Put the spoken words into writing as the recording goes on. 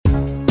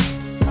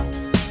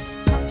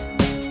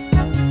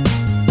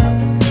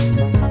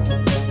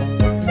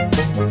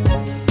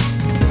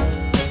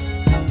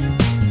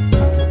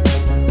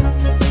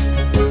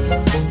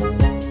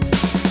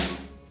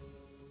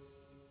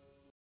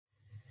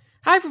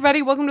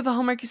everybody. Welcome to the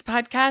Hallmarkies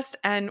podcast,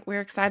 and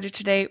we're excited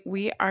today.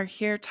 We are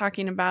here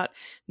talking about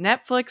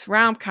Netflix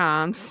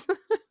rom-coms.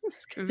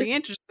 This could be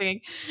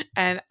interesting.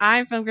 And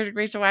I'm film critic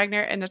Rachel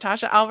Wagner, and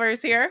Natasha Alvar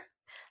is here.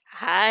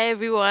 Hi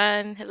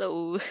everyone.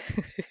 Hello.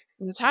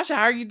 Natasha,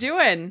 how are you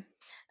doing?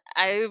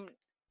 I'm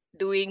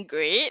doing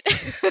great.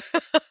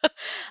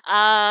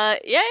 Yeah.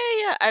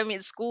 I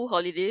mean, school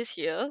holidays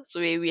here, so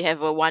we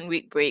have a 1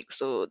 week break,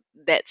 so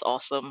that's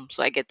awesome.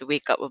 So I get to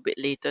wake up a bit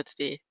later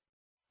today.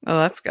 Oh,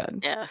 that's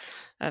good. Yeah.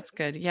 That's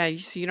good. Yeah,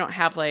 so you don't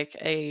have like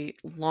a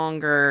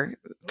longer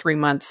 3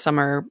 month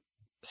summer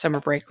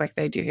break like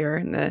they do here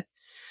in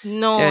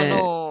No, uh,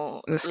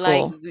 no. the Like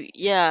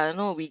school.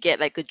 no, we get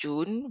like a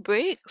June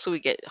break, so we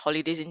get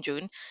holidays in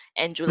June,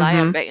 and July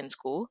I'm Mm-hmm. back in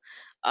school.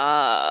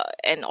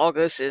 And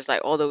August is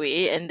like all the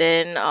way, and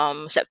then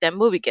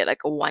September we get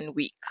like a 1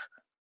 week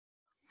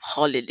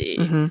holiday.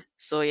 Mm-hmm.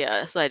 So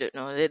yeah, so I don't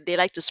know. They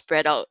like to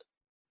spread out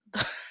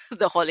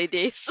the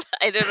holidays.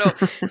 I don't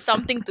know,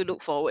 something to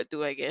look forward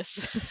to, I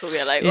guess. So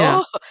we're like,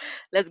 Yeah. oh,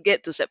 let's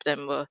get to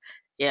September.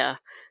 Yeah.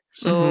 Mm-hmm.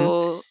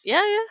 So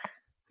yeah.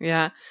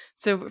 Yeah.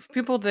 So for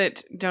people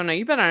that don't know,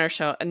 you've been on our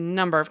show a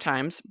number of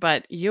times,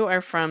 but you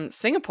are from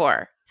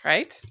Singapore,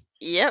 right?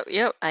 Yep.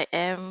 I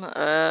am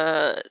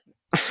a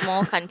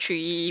small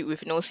country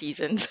with no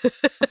seasons.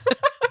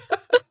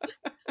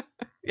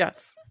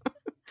 Yes.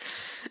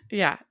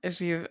 Yeah.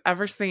 If you've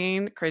ever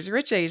seen Crazy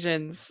Rich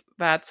Asians,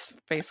 that's Oh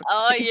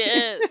basically.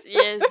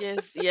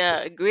 yes.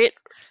 Yeah, great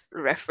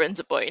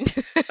reference point.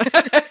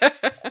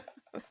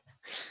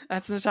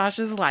 That's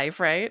Natasha's life,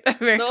 right?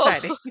 Very No,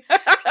 exciting.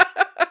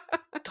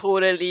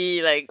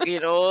 totally, like,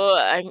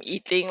 I'm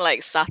eating like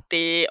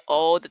satay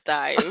all the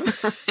time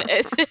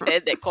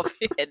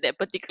at that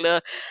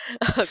particular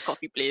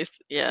coffee place.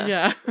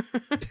 Yeah.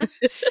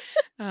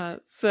 Yeah.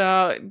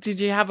 So, did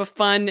you have a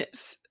fun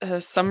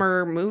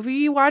summer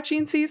movie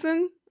watching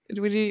season?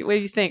 What do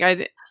you think?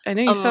 I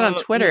know you said on Um,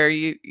 Twitter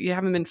you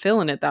haven't been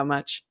feeling it that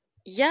much.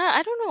 yeah,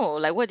 I don't know.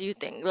 Like, what do you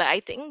think? Like, I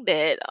think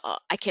that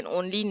I can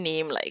only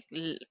name like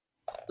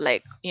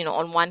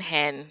on one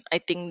hand, I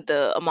think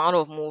the amount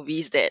of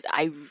movies that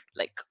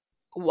like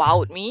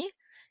wowed me.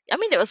 I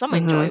mean, there were some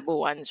Mm-hmm. enjoyable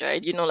ones,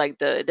 right? Like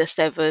the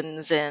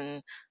sevens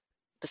and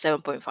the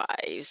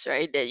 7.5s,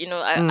 right? That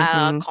are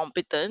Mm-hmm.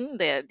 competent.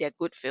 They're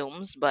good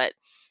films, but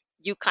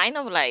you kind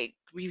of like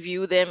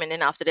review them, and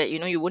then after that,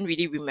 you won't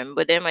really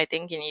remember them. I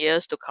think in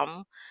years to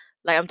come,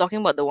 like I'm talking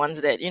about the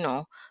ones that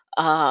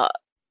uh,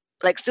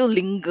 like still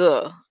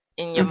linger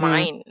in your Mm-hmm.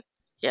 mind.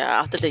 Yeah,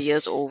 after the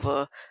year's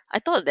over. I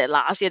thought that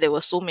last year there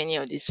were so many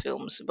of these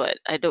films, but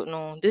I don't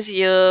know. This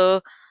year,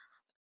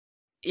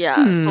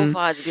 yeah, so Hmm.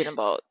 far it's been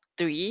about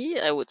three,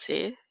 I would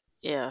say.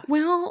 Yeah.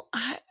 Well,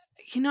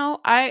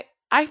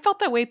 I felt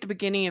that way at the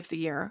beginning of the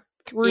year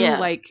through Yeah.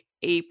 like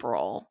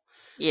April.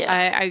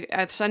 Yeah.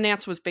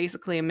 Sundance was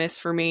basically a miss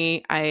for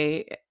me.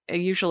 I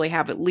usually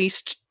have at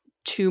least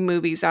two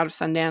movies out of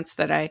Sundance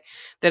that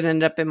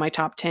ended up in my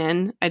top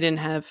 10. I didn't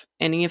have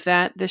any of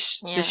that Yeah.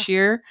 this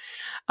year,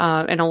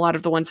 and a lot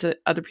of the ones that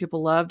other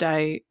people loved,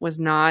 I was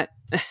not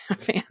a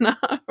fan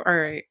of,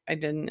 or I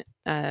didn't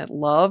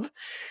love,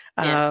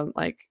 Yeah.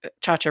 like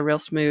Cha Cha Real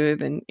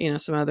Smooth,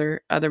 and some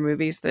other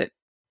movies that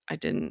I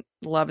didn't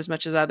love as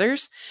much as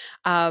others.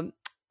 Um,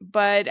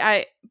 but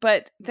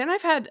then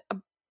I've had a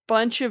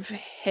bunch of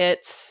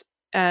hits,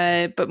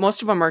 but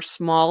most of them are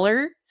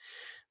smaller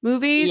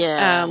movies.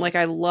 Yeah. Like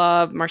I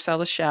love Marcel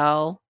the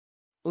Shell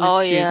with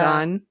Oh Shoes yeah.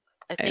 On.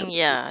 I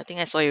I think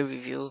I saw your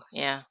review.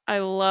 Yeah. I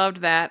loved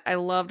that. I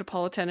loved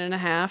Apollo 10 and a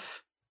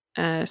half,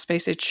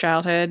 Space Age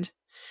Childhood.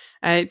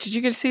 Did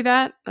you get to see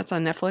that? That's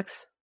on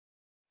Netflix.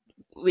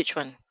 Which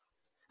one?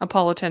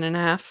 Apollo 10 and a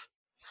half.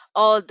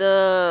 Oh,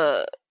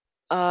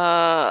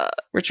 uh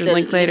Richard the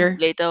Linklater.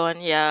 later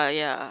one. Yeah.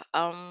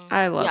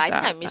 I Yeah, love I think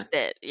I that. missed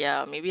that.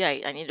 Yeah, maybe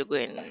I need to go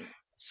and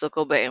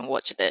circle back and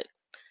watch that.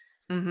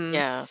 Hmm.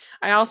 Yeah.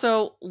 I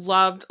also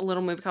loved a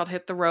little movie called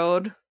Hit the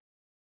Road,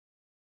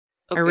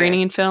 Okay.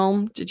 Iranian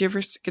film. Did you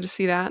ever get to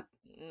see that?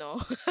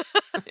 No.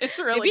 It's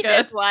really Maybe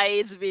that's good. why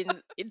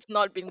it's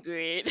not been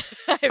great.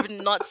 I have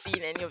not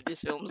seen any of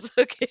these films.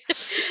 Okay. I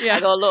Yeah.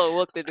 got a lot of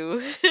work to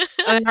do.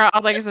 And they're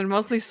all, like I said,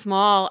 mostly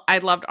small. I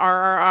loved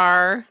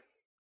RRR.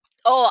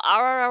 Oh,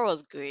 RRR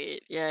was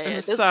great. It Yeah.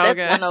 was That's so that's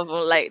good.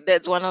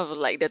 one of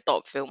like the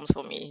top films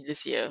for me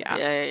this year. Yeah.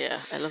 Yeah.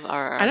 I love I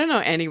RRR. don't know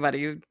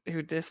anybody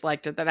who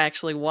disliked it that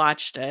actually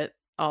watched it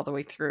all the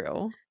way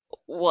through.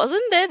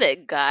 Wasn't there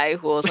that guy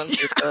who was on Yeah.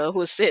 Twitter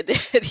who said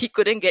that he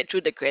couldn't get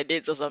through the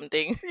credits or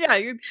something? Yeah,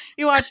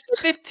 you watched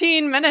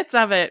 15 minutes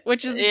of it,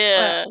 which is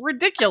Yeah.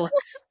 ridiculous.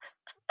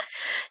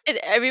 And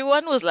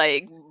everyone was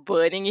like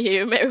burning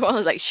him. Everyone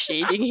was like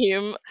shading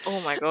him.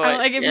 Oh my I'm god.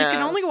 like, if you can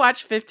Yeah. only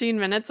watch 15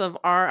 minutes of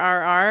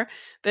RRR,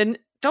 then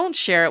don't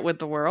share it with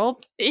the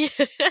world.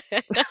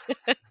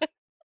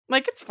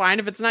 Like, it's fine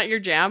if it's not your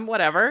jam,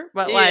 whatever.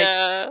 But like,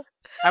 Yeah.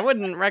 I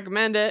wouldn't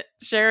recommend it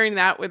sharing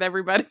that with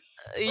everybody.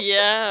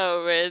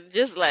 Yeah, man.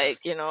 Just like,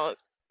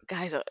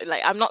 guys are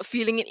like, I'm not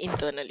feeling it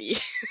internally.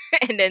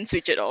 And then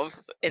switch it off.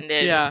 And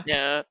then Yeah,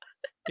 yeah.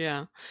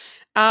 yeah.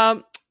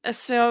 Um,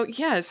 so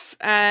yes,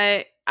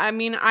 I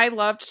mean, I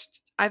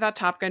thought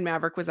Top Gun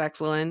Maverick was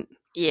excellent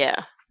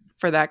Yeah,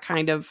 for that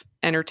kind of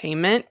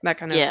entertainment. That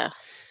kind of, yeah,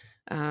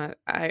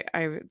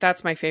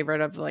 that's my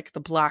favorite of like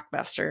the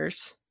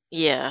blockbusters.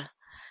 yeah.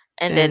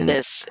 And then And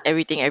there's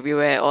Everything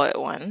Everywhere All at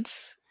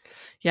Once.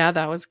 yeah,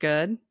 that was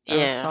good. That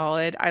was Yeah.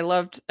 solid. I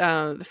loved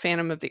the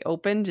Phantom of the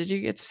Open. Did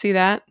you get to see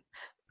that?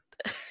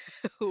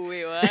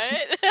 Wait,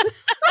 what?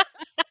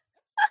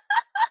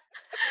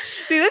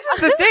 See, this is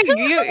the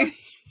thing.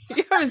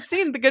 You haven't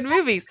seen the good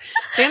movies.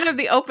 Phantom of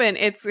the Open.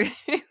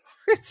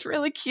 It's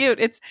really cute.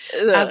 It's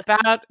Ugh.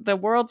 about the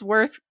world's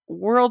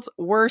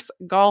worst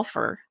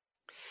golfer.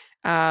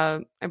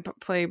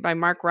 Played by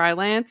Mark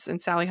Rylance,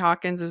 and Sally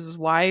Hawkins is his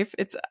wife.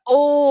 It's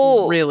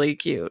Oh, really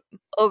cute.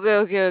 okay,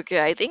 okay,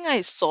 okay. I think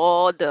I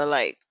saw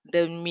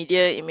the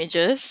media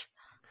images.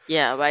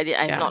 Yeah, but I've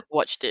Yeah, not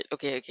watched it.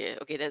 Okay, okay,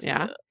 okay. That's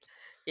yeah.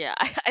 yeah.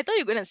 I thought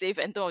you were gonna say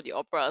Phantom of the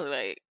Opera. I was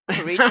like,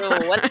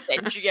 Rachel, what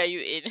century are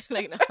you in?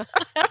 Like, no.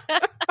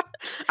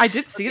 I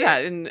did see Okay,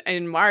 that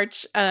in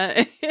March,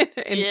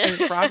 yeah,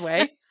 in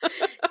Broadway.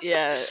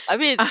 yeah. I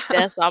mean,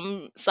 there's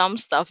some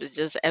stuff is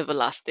just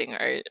everlasting,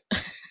 right?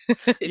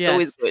 It's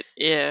always Yes, good.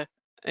 Yeah.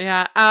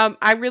 yeah.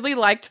 I really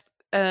liked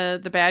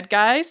the bad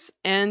guys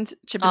and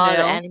Oh,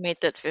 the Chippendale.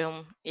 animated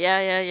film. Yeah,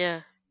 yeah,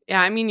 yeah,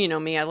 Yeah, I mean, you know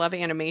me, I love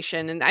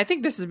animation, and I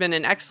think this has been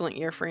an excellent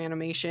year for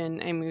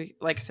animation. I mean,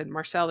 like I said,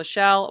 Marcel the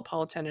Shell,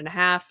 Apollo 10 and a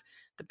half,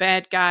 The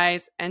Bad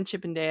Guys, and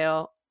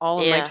Chippendale,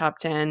 all in my yeah, top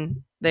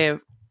 10.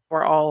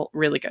 Were all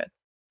really good.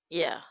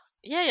 yeah,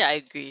 yeah, yeah. I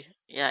agree.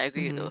 Yeah, I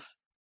agree with hmm those.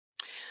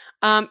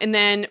 And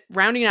then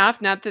rounding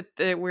off, not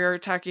that we're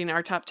talking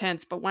our top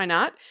 10s, but why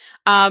not?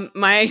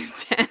 My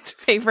 10th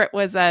favorite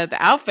was the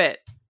outfit.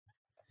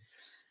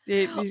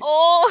 Did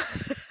Oh,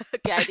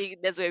 okay. I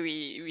think that's where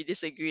we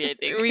disagree. I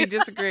think. we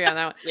disagree on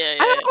that one. Yeah,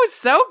 I thought yeah, it was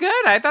so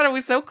good. I thought it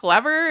was so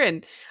clever,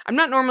 and I'm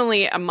not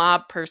normally a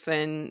mob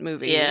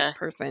movie yeah.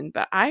 person,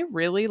 but I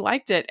really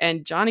liked it.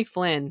 And Johnny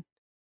Flynn,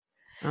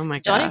 oh my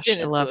Johnny gosh, Flynn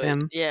I is love good.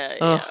 him. Yeah,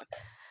 Oh, yeah.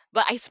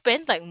 But I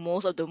spent like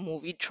most of the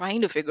movie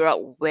trying to figure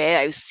out where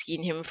I've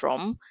seen him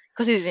from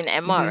because he's in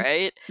Emma, hmm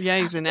right? yeah,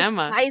 I he's was like, in this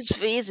Emma. guy's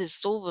face is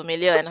so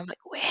familiar, and I'm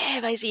like, where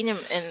have I seen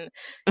him? And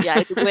yeah, I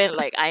had to go and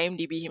like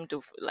IMDb him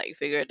to like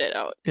figure that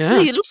out. So Yeah.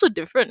 he looks so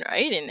different,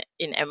 right?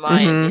 In Emma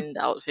and hmm in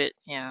the outfit.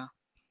 Yeah,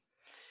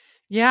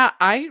 Yeah,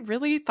 I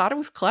really thought it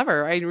was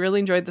clever. I really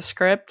enjoyed the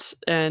script,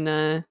 and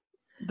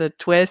the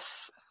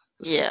twists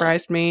yeah.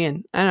 surprised me,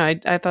 and I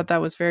don't know. I thought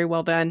that was very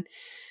well done.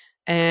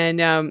 And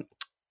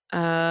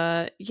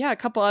yeah, a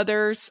couple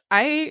others.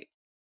 I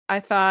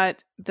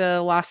thought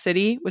the Lost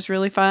City was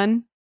really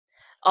fun.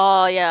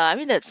 Oh yeah, I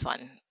mean that's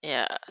fun.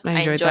 Yeah, I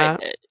I enjoyed enjoyed that.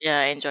 it. Yeah,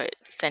 I enjoyed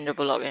Sandra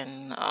Bullock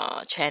and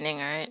Channing,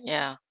 right?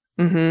 Yeah,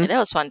 yeah, hmm that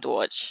was fun to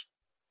watch.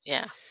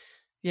 Yeah.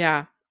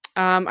 Yeah.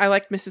 I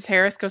liked Mrs.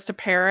 Harris Goes to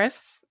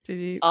Paris. Did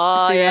you Oh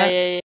see yeah, that?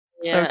 yeah,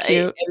 yeah, So yeah.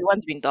 cute.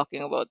 Everyone's been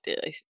talking about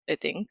it. I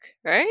think,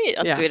 right,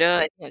 on Yeah. Twitter.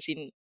 I think I've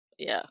seen.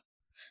 Yeah.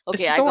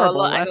 Okay, It's I got a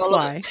lot. adorable. I got That's a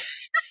lot. why.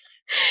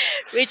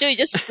 Rachel, you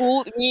just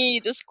schooled me.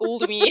 You just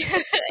schooled me.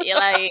 You're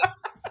like,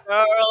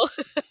 girl,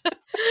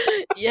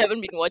 you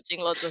haven't been watching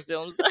lots of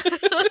films.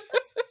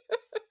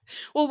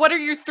 Well, what are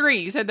your three?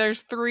 You said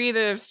there's three that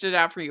have stood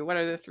out for you. What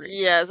are the three?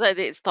 Yeah, so I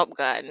think it's Top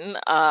Gun,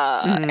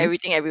 hmm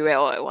Everything Everywhere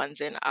All at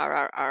Once, and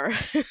RRR.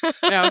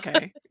 Yeah,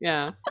 okay.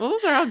 Yeah. Well,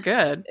 those are all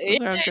good. Yeah,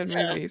 Those are all good yeah.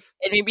 movies.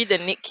 And maybe the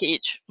Nick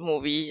Cage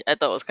movie I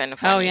thought was kind of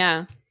Oh, funny.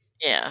 yeah.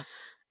 Yeah.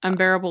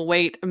 Unbearable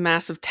Weight of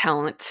Massive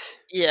Talent.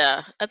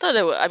 Yeah. I thought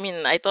it was, I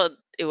mean, I thought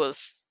it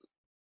was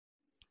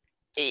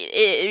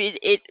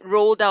it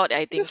rolled out,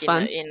 I It was think, in a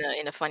fun.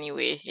 in a funny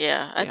way.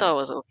 Yeah. I Yeah. thought it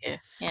was okay.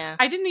 Yeah.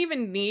 I didn't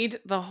even need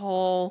the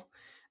whole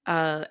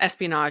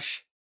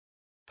espionage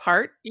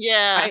part.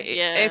 Yeah,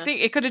 I yeah.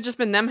 think it could have just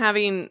been them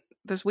having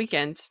this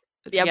weekend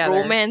Their together.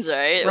 bromance,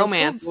 right? It was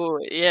so Romance.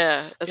 good.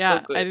 Yeah, it's so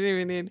Yeah, I good. didn't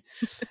even need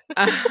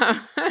uh,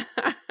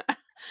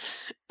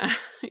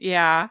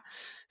 yeah.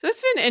 So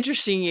it's been an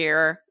interesting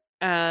year.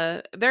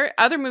 There are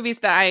other movies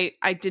that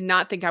I did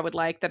not think I would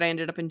like that I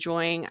ended up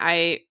enjoying.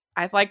 I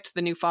liked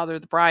The New Father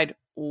of the Bride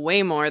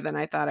way more than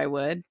I thought I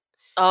would.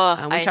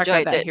 Oh, We I talked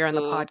about enjoyed that that here on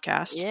the too.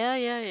 podcast. Yeah,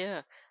 yeah,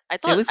 yeah. I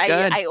It thought was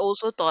I good. I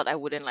also thought I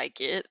wouldn't like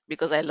it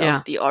because I Yeah.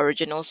 loved the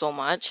original so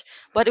much,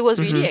 but it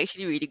was really hmm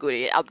actually really good.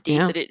 It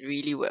Yeah. updated it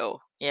really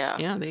well. Yeah.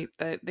 Yeah,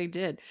 they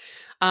did.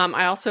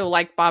 I also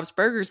liked Bob's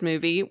Burgers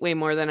movie way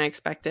more than I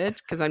expected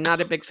because I'm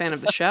not a big fan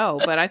of the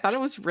show, but I thought it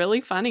was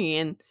really funny,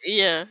 and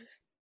Yeah.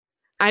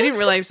 I didn't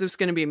realize it was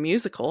going to be a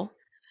musical,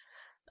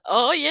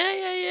 Oh yeah,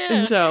 yeah,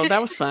 and so yeah.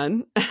 that was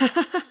fun.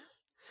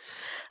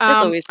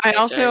 That's always I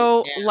nice, right?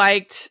 also Yeah.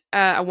 liked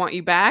I Want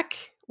You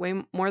Back way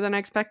more than I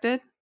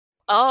expected.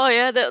 Oh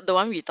yeah, the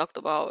one we talked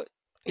about.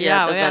 Yeah, Yeah,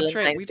 the that's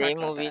right. Valentine's We Day talked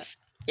about that, movies.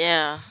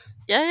 Yeah.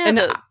 Yeah, yeah, and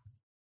the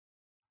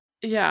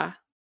yeah,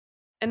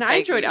 and I I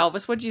enjoyed agree.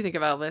 Elvis. What do you think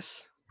of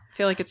Elvis? I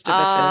feel like it's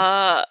divisive.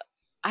 Uh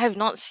I have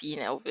not seen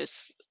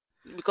Elvis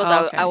because Oh,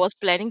 I okay. was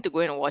planning to go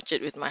and watch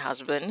it with my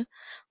husband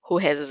who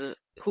has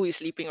who is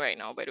sleeping right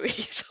now, by the way.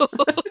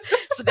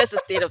 So that's the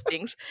state of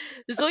things.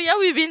 So yeah,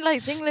 we've been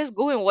like saying, let's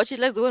go and watch it,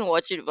 let's go and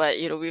watch it, but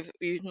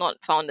we've not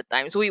found the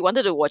time. So we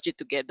wanted to watch it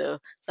together.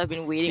 So I've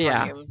been waiting on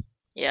Yeah. him.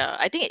 Yeah,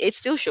 I think it's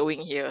still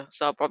showing here,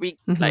 so I'll probably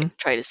like Hmm.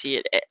 try to see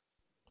it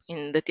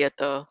in the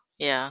theater.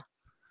 Yeah.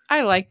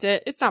 I liked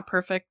it. It's not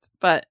perfect,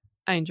 but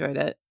I enjoyed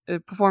it. The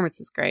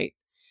performance is great.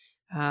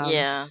 Um,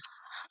 Yeah.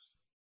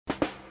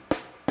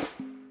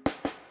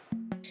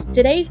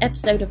 Today's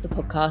episode of the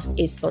podcast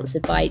is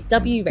sponsored by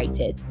W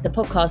Rated, the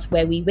podcast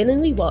where we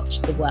willingly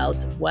watch the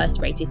world's worst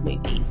rated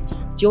movies.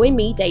 Join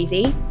me,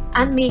 Daisy,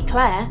 and me,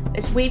 Claire,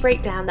 as we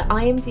break down the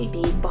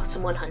IMDb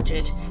Bottom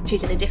 100,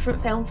 choosing a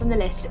different film from the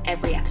list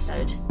every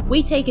episode.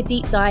 We take a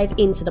deep dive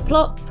into the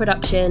plot,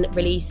 production,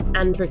 release,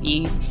 and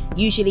reviews,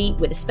 usually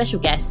with a special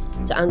guest,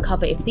 to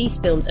uncover if these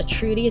films are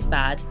truly as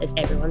bad as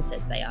everyone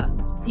says they are.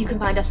 You can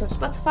find us on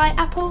Spotify,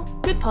 Apple,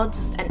 Good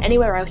Pods, and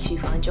anywhere else you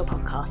find your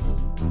podcasts.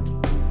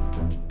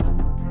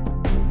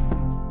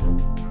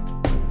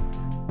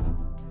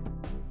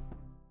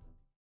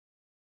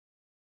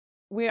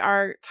 we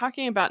are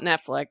talking about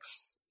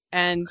Netflix,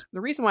 and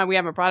the reason why we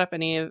haven't brought up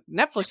any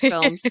Netflix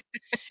films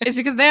is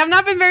because they have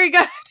not been very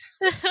good.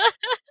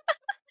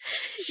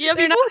 Yeah,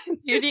 They're people not.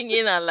 tuning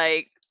in are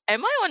like,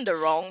 am I on the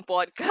wrong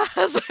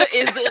podcast?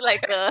 Is it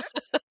like a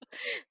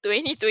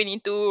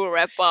 2022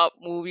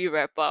 movie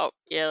wrap up?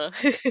 Yeah.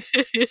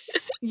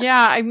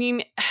 Yeah, I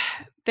mean,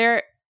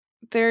 there's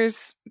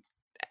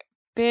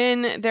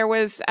there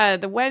was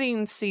the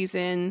wedding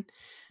season,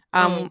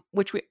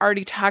 which we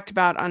already talked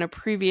about on a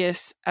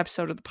previous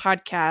episode of the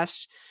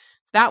podcast.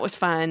 That was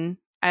fun.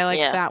 I liked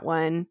Yeah. that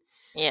one.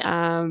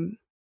 Yeah.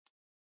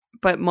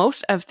 But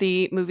most of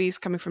the movies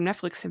coming from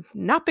Netflix have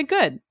not been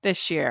good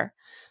this year.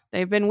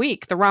 They've been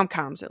weak, the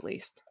rom-coms at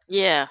least.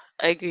 Yeah,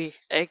 I agree.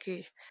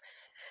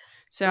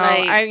 So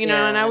Like, and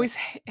I always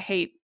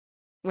hate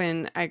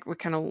when we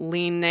kind of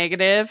lean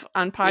negative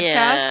on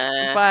podcasts,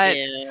 yeah, but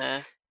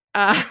yeah.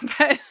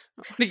 but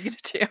what are you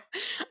gonna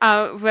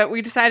do? But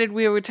we decided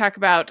we would talk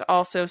about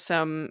also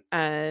some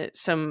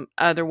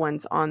other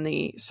ones on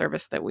the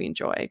service that we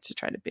enjoy to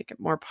try to make it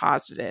more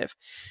positive.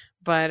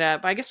 But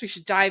I guess we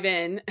should dive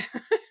in,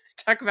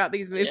 talk about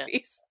these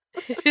movies.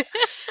 Yeah.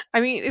 I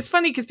mean, it's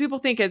funny because people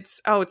think it's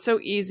so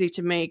easy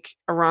to make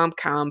a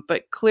rom-com,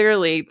 but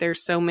clearly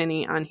there's so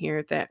many on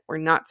here that were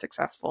not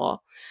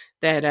successful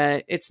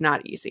that it's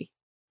not easy.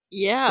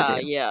 Yeah,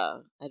 to do. yeah.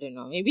 I don't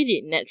know.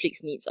 Maybe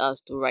Netflix needs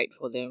us to write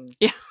for them.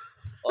 Yeah.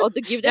 Or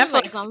to give them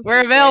like Netflix, some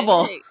we're feedback.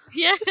 available.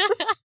 Yeah.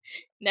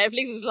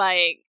 Netflix is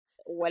like,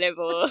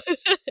 whatever.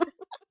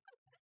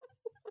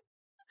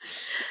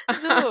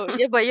 No,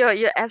 yeah, but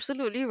you're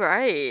absolutely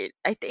right.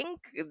 I think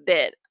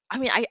that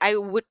I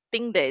would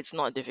think that it's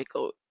not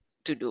difficult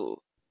to do.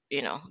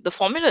 The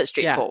formula is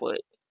straightforward.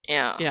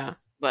 Yeah.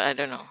 But I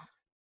don't know.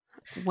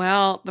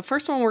 Well, the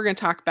first one we're going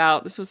to talk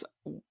about, this was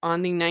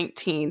on the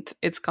 19th.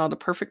 It's called A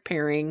Perfect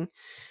Pairing,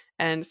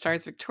 and it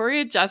stars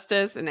Victoria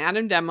Justice and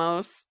Adam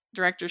Demos,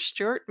 director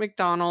Stuart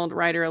McDonald,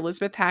 writer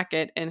Elizabeth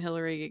Hackett, and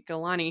Hilary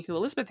Galani, who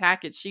Elizabeth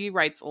Hackett, she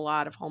writes a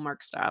lot of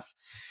Hallmark stuff.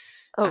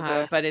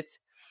 Okay. But it's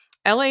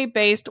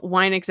LA-based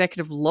wine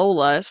executive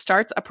Lola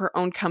starts up her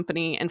own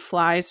company and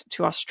flies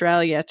to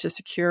Australia to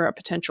secure a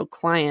potential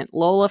client.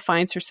 Lola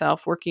finds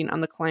herself working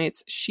on the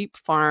client's sheep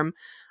farm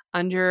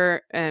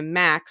under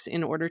Max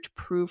in order to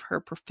prove her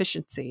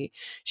proficiency.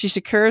 She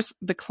secures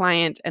the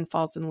client and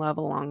falls in love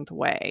along the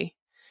way.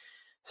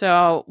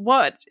 So,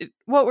 what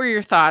were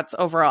your thoughts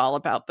overall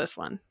about this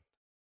one?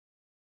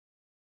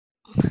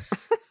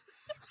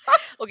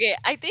 Okay,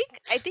 I think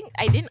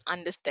I didn't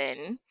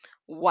understand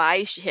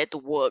why she had to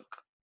work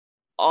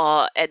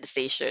at the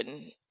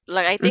station.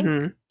 Like, I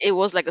think it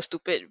was like a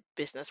stupid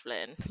business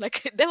plan.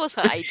 Like, that was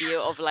her idea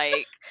of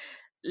like,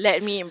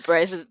 let me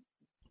impress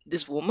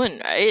this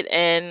woman, right?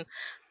 And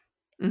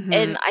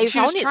I she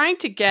was found trying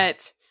to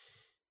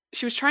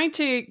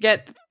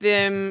get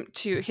them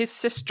to his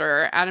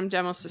sister, Adam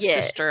Demos'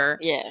 sister,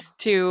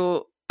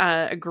 to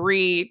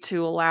agree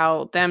to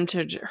allow them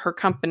her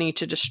company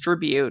to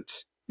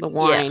distribute the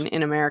wine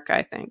in America,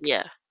 I think.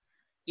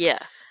 Yeah.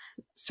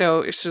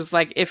 So it was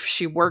like if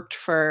she worked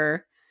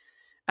for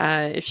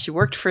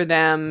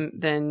them,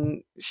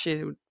 then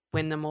she would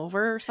win them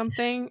over or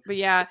something. But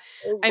yeah,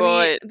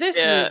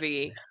 this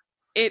movie,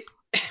 it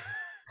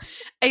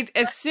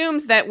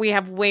assumes that we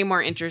have way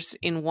more interest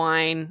in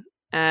wine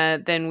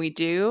than we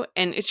do,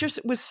 and it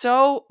was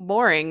so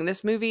boring.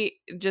 This movie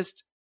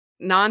just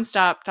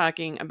nonstop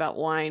talking about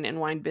wine and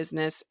wine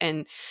business,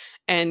 and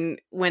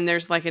when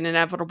there's like an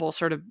inevitable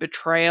sort of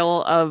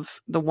betrayal of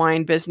the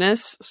wine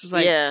business, it's just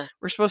like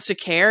we're supposed to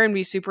care and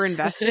be super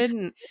invested.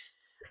 And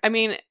I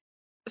mean,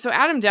 so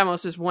Adam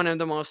Demos is one of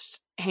the most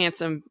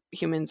handsome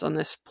humans on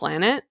this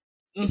planet.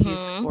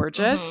 He's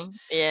gorgeous.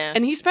 Yeah.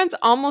 And he spends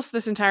almost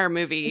this entire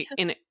movie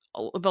in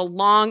the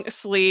long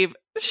sleeve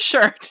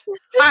shirt,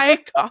 high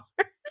collar.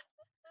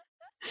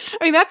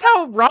 I mean, that's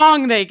how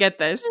wrong they get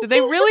this. Do they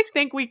really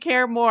think we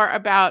care more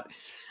about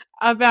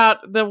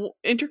the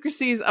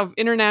intricacies of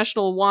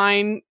international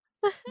wine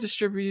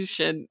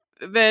distribution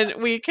than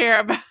we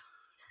care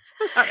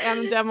about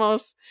Adam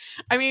Demos.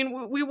 I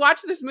mean, we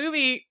watched this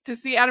movie to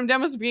see Adam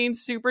Demos being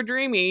super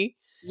dreamy,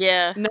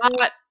 Yeah.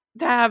 not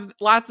to have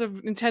lots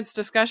of intense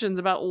discussions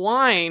about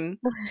wine.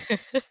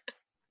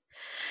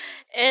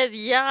 And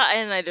yeah,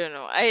 and I don't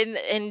know.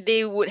 And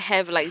they would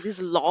have like these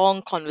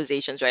long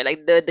conversations, right?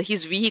 Like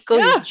his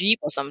vehicle, his Yeah. Jeep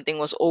or something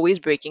was always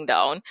breaking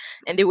down,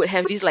 and they would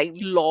have these like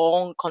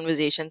long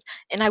conversations,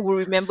 and I would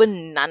remember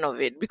none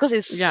of it because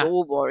it's Yeah.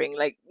 so boring.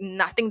 Like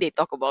nothing they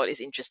talk about is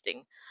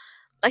interesting.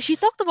 Like she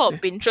talked Yeah. about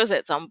Pinterest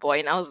at some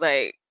point. I was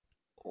like,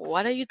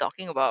 what are you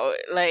talking about?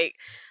 Like,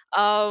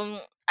 I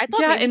thought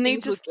Yeah, maybe and they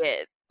things would just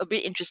get a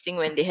bit interesting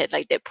when they had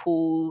like that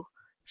pool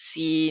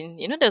scene.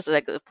 You know, there's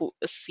like a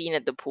scene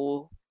at the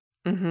pool.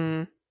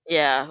 Mhm.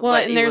 Yeah, Well,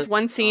 but and it there's was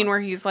one scene not. where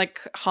he's like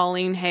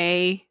hauling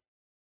hay.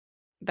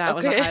 That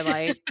was a Okay.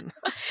 highlight.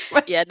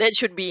 Yeah, that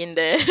should be in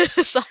there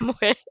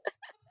somewhere.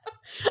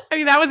 I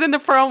mean, that was in the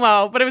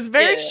promo, but it was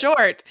very Yeah,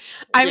 short.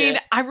 I mean,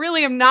 yeah. I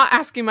really am not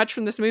asking much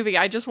from this movie.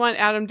 I just want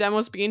Adam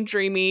Demos being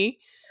dreamy,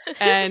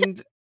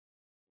 and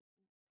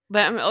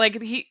them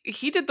like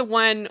he did the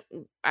one,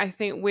 I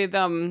think, with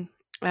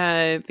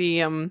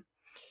the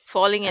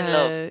Falling in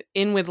love.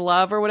 In with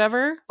love or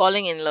whatever.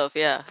 Falling in love,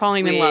 yeah.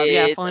 Falling in love,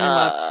 yeah, With falling in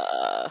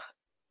love.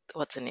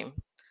 what's her name?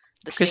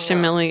 The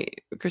Christian singer. Yeah,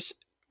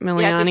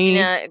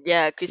 Miliani.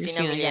 Christina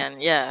Christina, yeah.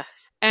 Milian. Yeah.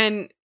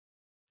 And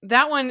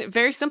that one,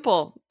 very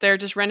simple. They're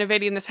just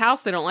renovating this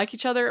house. They don't like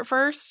each other at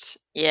first.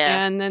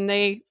 Yeah. And then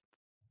they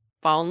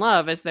fall in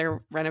love as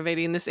they're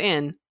renovating this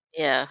inn.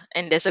 Yeah.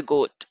 And there's a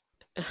goat.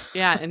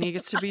 Yeah, and he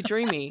gets to be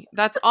dreamy.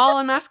 That's all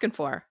I'm asking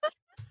for.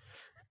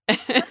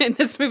 And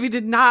this movie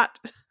did not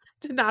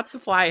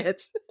supply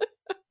it.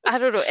 I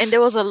don't know. And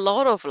there was a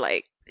lot of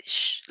like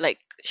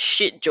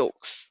shit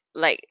jokes.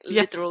 Like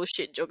Yes. literal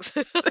shit jokes.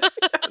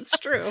 That's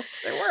true.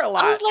 There were a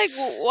lot. I was like,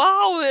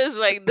 wow, it's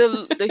like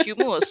the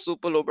humor was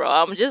super low, bro.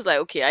 I'm just like,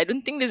 okay, I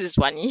don't think this is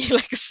funny.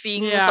 Like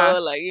seeing Yeah. her,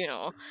 like, you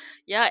know.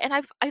 Yeah, and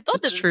I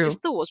thought That's that the true.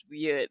 sister was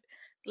weird.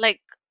 Like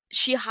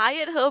she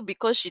hired her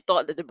because she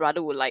thought that the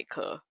brother would like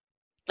her.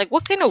 Like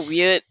what kind of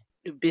weird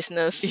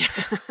business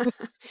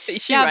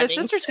is she Yeah, running? the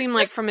sister seemed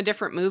like from a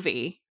different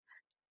movie.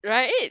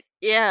 Right?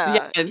 Yeah,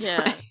 Yeah. it's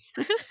Yeah.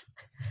 like,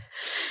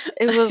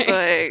 It was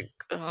like,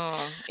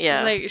 oh, it's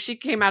yeah. like she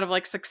came out of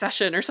like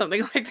Succession or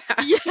something like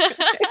that. Yeah.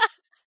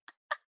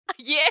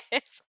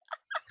 Yes.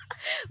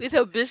 With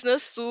her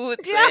business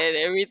suits Yeah. and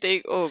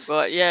everything. Oh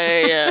god,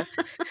 yeah.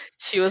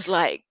 She was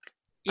like,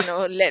 you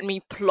know, let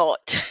me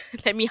plot,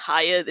 let me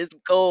hire this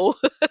girl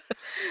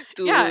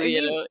to, Yeah, I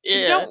you mean, know, you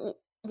yeah, don't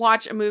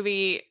watch a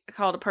movie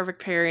called A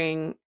Perfect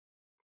Pairing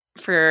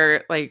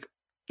for like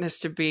this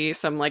to be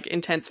some like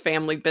intense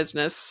family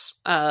business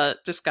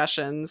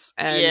discussions.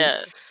 And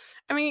yeah,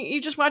 I mean,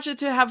 you just watch it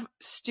to have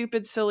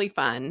stupid, silly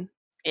fun.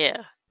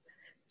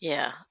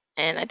 yeah.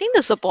 And I think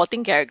the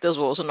supporting characters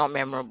were also not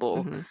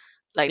memorable. Mhm.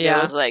 Like there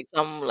Yeah. was like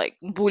some like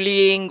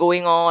bullying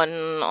going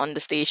on the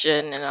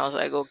station, and I was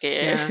like,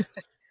 okay, Yeah.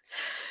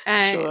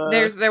 And sure,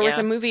 there was yeah,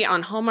 a movie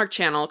on Hallmark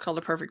Channel called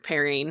A Perfect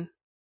Pairing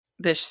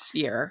this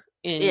year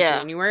in yeah.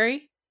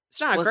 January. It's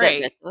not Was that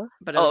great, better?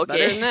 but it Oh, was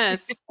better okay. than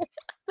this.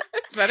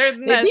 It's better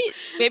than this.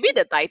 Maybe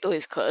the title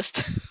is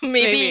cursed.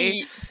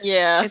 Maybe.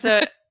 Yeah. It's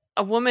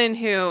a woman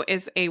who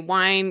is a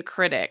wine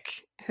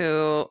critic,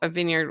 a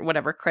vineyard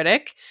whatever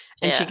critic,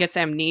 and she Yeah. gets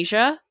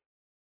amnesia.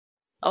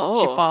 She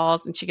Oh,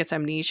 falls and she gets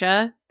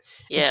amnesia,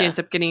 and she yeah. ends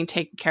up getting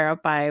taken care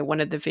of by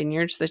one of the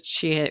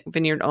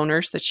vineyard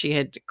owners that she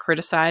had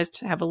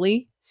criticized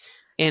heavily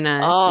in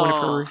one of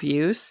her Oh,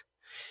 reviews.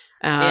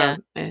 yeah.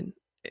 And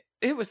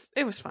it was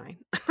fine.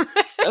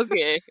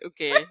 Okay.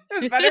 It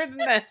was better than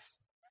this.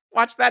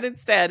 Watch that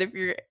instead if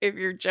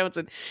you're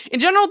jonesing. In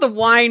general, the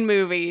wine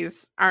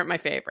movies aren't my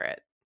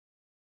favorite.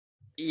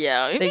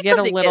 Yeah, maybe They get because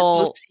a they get so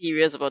little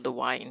serious about the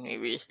wine,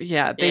 maybe.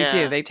 Yeah, they do.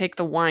 Yeah. They take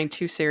the wine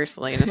too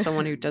seriously. And as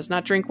someone who does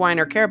not drink wine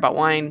or care about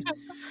wine,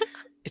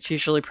 it's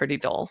usually pretty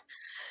dull.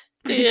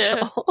 Yeah.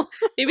 Dull.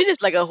 Maybe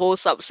there's like a whole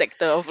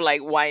subsector of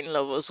like wine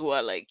lovers who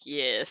are like,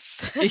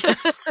 yes. Yes,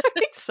 I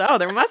think so.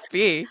 There must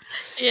be.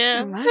 Yeah.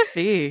 There must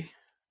be.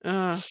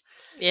 But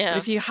Yeah.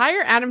 if you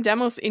hire Adam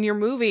Demos in your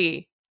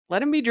movie,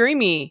 let him be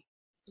dreamy.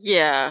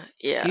 Yeah.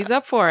 He's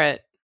up for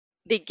it.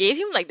 They gave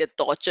him like the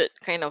tortured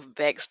kind of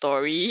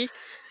backstory,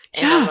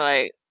 and I'm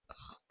like,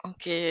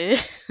 okay,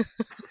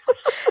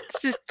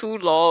 this is too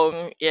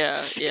long.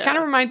 Yeah. It kind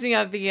of reminds me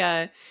of the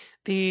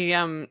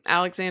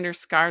Alexander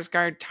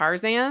Skarsgård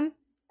Tarzan,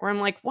 where I'm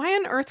like, why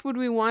on earth would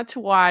we want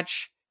to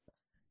watch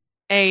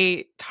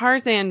a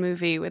Tarzan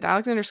movie with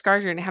Alexander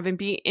Skarsgård and have him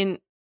be in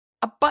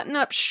a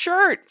button-up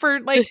shirt for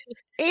like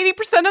 80%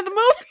 of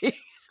the movie?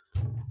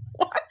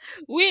 What?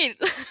 Wait.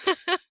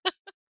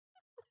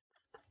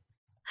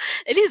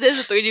 At least there's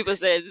a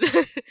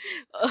 20%.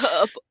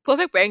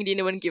 Perfect Pairing didn't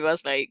even give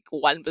us like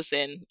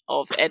 1%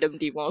 of Adam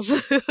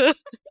Demos.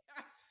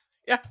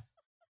 Yeah.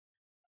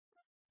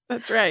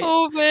 That's right.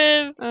 Oh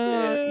man.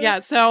 Yeah.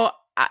 So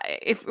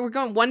if we're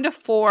going 1 to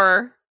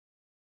 4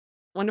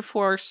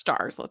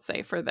 stars, let's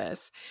say, for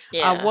this,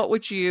 Yeah. what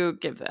would you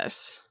give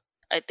this?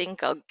 I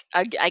think I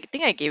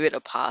gave it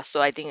a pass,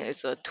 so I think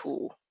it's a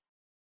 2.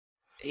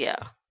 Yeah.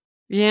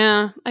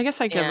 Yeah, I guess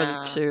I give it a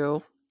Yeah.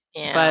 2.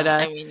 But Yeah.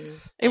 I mean,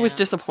 it was yeah.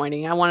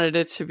 disappointing. I wanted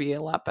it to be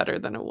a lot better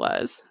than it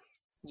was.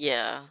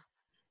 Yeah.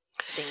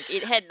 I think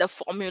it had the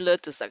formula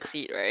to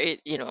succeed, right?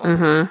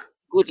 Uh-huh.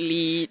 Good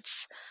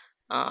leads.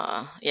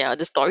 Yeah,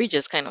 the story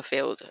just kind of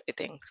failed, I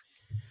think.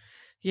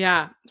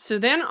 Yeah. So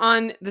then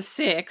on the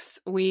 6th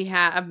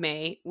of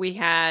May, we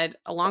had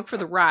Along for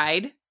the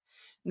Ride.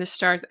 This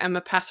stars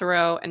Emma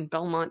Passero and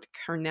Belmont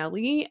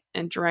Carnelli,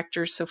 and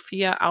directors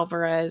Sofia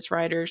Alvarez,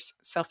 writers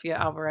Sofia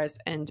Alvarez,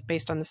 and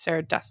based on the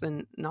Sarah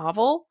Dessen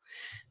novel.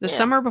 The Yeah.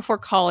 summer before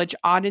college,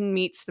 Auden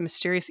meets the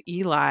mysterious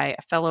Eli,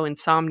 a fellow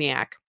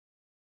insomniac.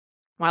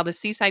 While the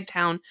seaside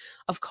town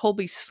of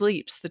Colby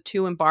sleeps, the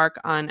two embark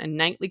on a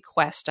nightly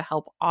quest to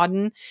help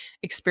Auden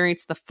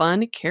experience the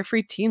fun,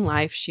 carefree teen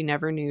life she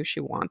never knew she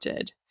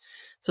wanted.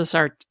 So it's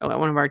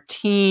one of our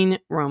teen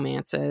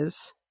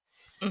romances.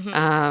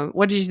 Hmm.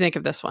 What did you think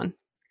of this one?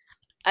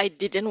 I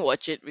didn't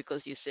watch it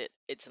because you said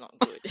it's not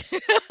good.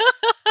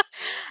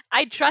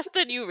 I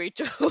trusted you,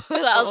 Rachel.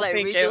 I was Oh, like,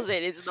 thank Rachel you.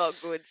 said it's not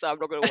good, so I'm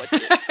not gonna watch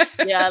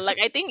it. Yeah, like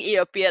I think it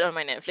appeared on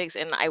my Netflix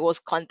and I was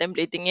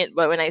contemplating it,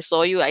 but when I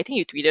saw you, I think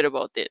you tweeted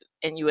about it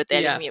and you were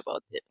telling me Yes.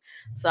 about it.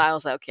 So I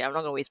was like, okay, I'm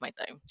not gonna waste my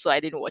time. So I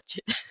didn't watch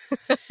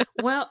it.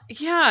 Well,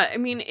 yeah, I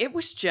mean, it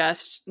was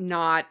just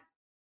not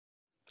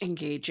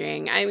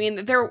engaging. I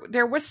mean,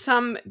 there was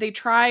some they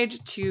tried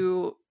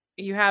to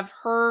you have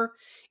her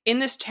in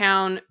this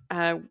town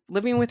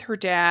living with her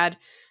dad,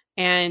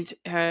 and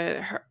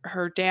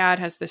her dad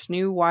has this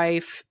new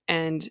wife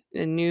and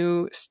a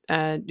new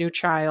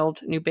child,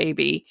 new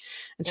baby.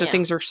 And so Yeah.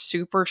 things are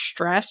super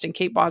stressed, and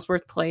Kate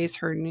Bosworth plays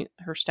her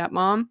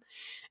stepmom,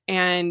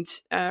 and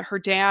her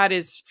dad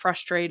is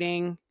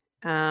frustrating.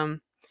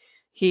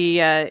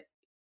 He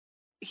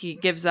he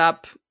gives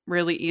up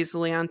really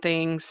easily on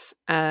things.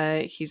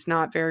 He's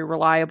not very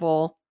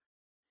reliable,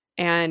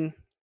 and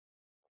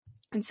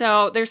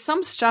so there's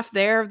some stuff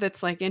there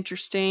that's like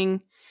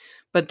interesting,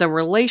 but the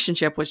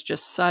relationship was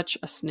just such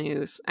a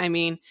snooze. I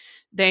mean,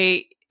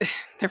 they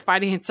they're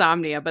fighting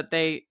insomnia, but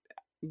they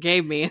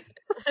gave me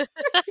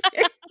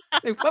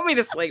they put me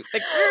to sleep. They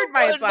cured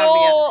my Oh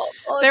insomnia. no!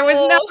 Oh There was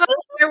no no!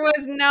 there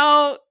was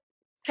no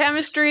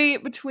chemistry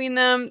between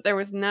them. It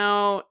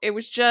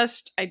was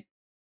just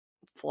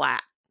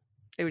flat.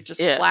 It was just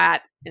Yeah.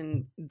 flat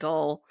and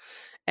dull.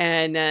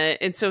 And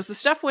so it's the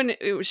stuff when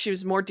she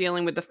was more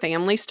dealing with the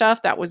family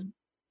stuff that was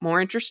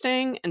more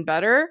interesting and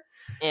better.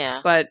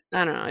 Yeah. But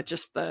I don't know, it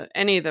just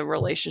any of the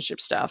relationship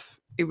stuff,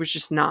 it was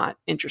just not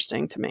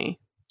interesting to me.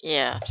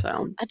 Yeah.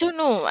 So, I don't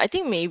know. I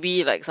think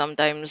maybe like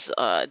sometimes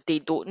they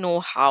don't know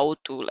how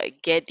to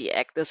like get the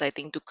actors, I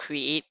think, to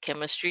create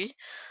chemistry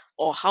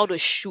or how to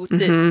shoot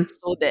it mhm.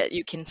 so that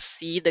you can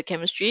see the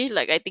chemistry.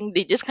 Like I think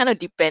they just kind of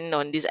depend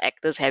on these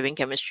actors having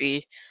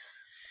chemistry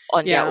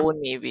on their Yeah. own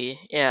maybe.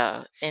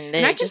 Yeah. And then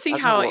And I it can just see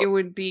doesn't how it work.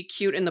 would be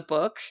cute in the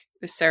book,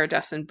 the Sarah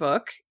Dessen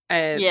book,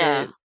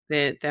 Yeah.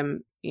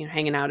 them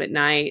hanging out at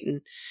night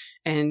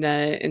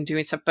and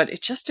doing stuff, but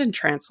it just didn't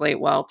translate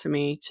well to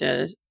me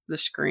to the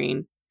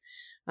screen.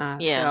 Yeah.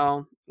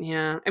 So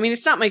yeah, I mean,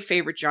 it's not my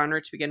favorite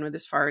genre to begin with,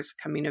 as far as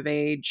coming of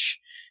age,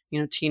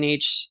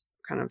 teenage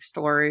kind of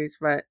stories,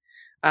 but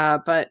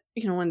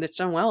when it's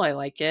done well, I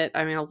like it.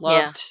 I mean, I Yeah.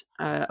 loved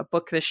a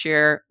book this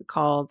year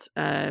called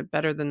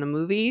 "Better Than the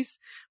Movies"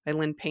 by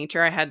Lynn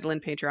Painter. I had Lynn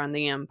Painter on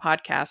the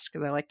podcast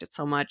because I liked it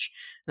so much,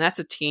 and that's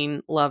a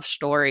teen love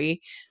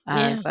story.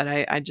 Yeah. But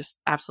I just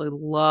absolutely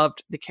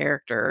loved the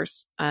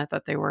characters. I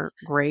thought they were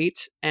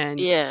great, and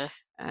Yeah.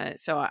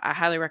 so I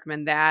highly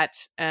recommend that.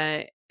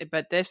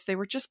 But they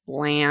were just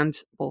bland.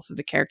 Both of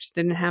the characters,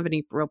 they didn't have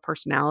any real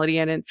personality,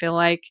 I didn't feel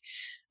like,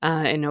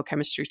 and no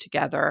chemistry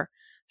together.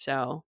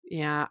 So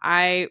yeah,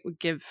 I would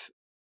give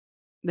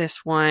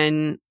this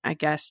one, I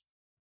guess.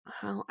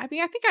 Well, I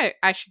mean, I think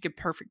I should give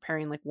Perfect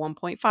Pairing like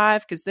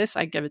 1.5, because this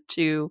I give it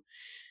 2.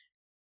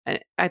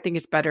 I think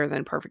it's better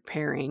than Perfect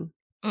Pairing.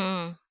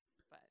 Mm.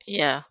 But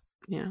Yeah.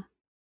 yeah,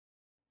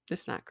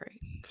 it's not great.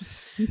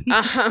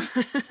 Um,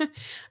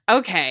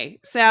 okay,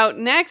 so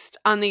next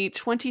on the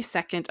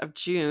 22nd of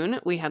June,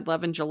 we had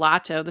Love and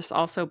Gelato. This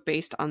also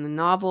based on the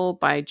novel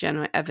by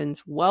Jenna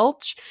Evans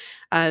Welch.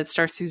 It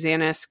stars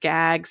Susanna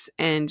Skaggs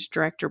and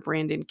director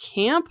Brandon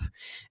Camp.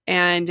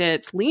 And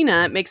it's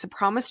Lena makes a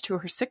promise to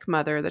her sick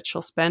mother that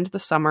she'll spend the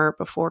summer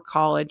before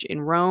college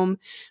in Rome,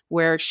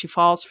 where she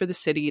falls for the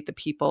city, the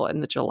people,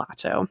 and the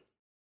gelato.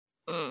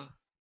 Mm.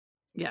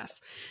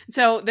 Yes.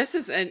 So this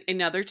is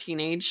another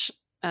teenage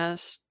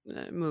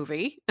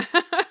movie.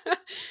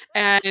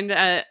 And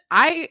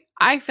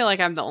I feel like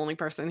I'm the only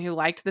person who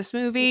liked this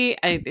movie.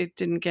 It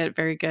didn't get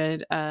very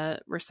good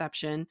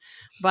reception,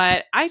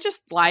 but I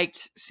just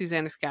liked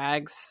Susanna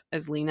Skaggs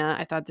as Lena.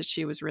 I thought that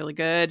she was really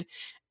good,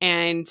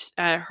 and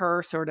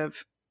her sort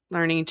of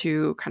learning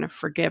to kind of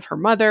forgive her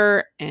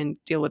mother and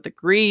deal with the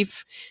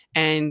grief,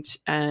 and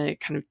kind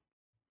of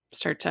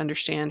start to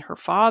understand her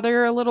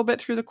father a little bit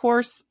through the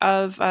course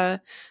of the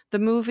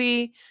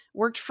movie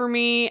worked for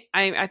me.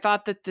 I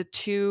thought that the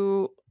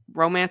two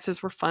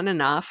romances were fun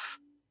enough,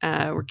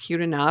 were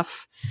cute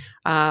enough.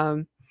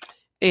 Um,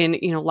 in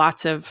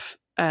lots of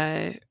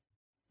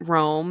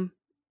Rome,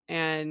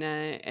 and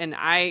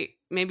I,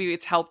 maybe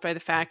it's helped by the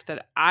fact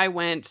that I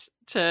went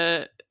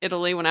to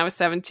Italy when I was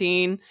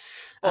 17.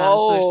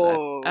 So there's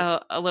Oh.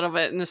 a little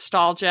bit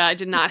nostalgia. I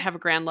did not have a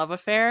grand love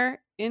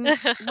affair in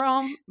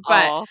Rome,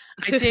 but Oh.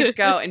 I did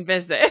go and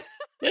visit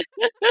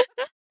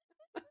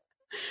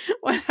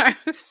when I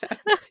was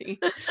 17.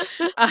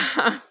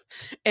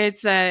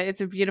 It's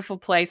a beautiful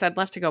place. I'd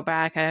love to go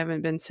back. I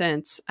haven't been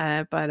since.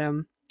 But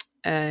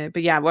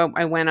yeah, well,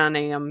 I went on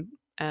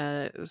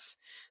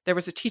there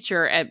was a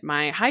teacher at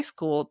my high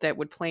school that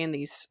would plan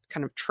these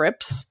kind of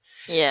trips.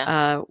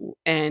 Yeah.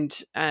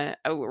 And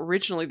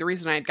originally, the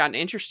reason I had gotten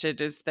interested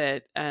is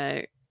that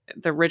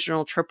the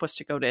original trip was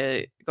to go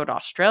to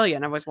Australia,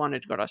 and I always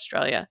wanted to go to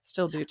Australia,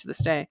 still do to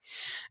this day.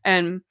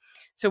 And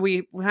so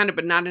we had it,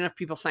 but not enough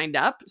people signed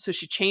up. So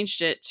she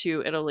changed it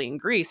to Italy and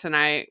Greece, and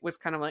I was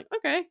kind of like,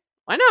 okay,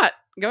 why not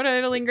go to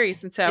Italy and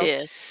Greece? And so,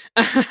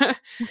 Yeah.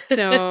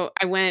 so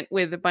I went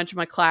with a bunch of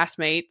my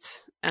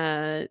classmates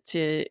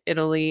to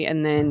Italy,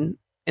 and then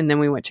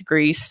we went to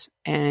Greece,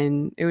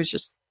 and it was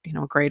just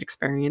a great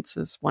experience.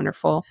 It was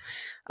wonderful.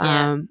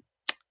 Yeah.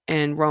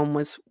 And Rome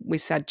we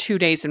had 2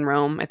 days in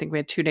Rome. I think we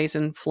had 2 days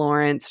in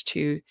Florence.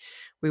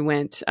 We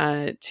went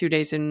 2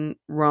 days in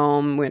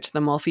Rome, went to the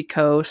Amalfi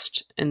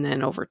Coast, and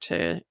then over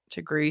to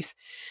Greece.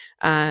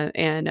 So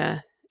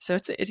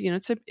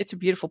it's a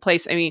beautiful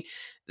place. I mean,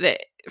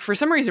 for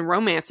some reason,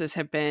 romances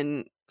have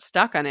been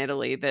stuck on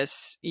Italy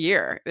this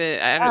year. The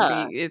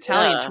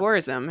Italian Yeah.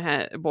 tourism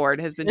board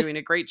has been doing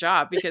a great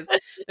job, because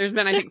there's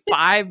been, I think,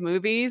 5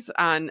 movies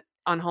on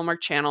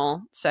Hallmark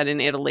Channel set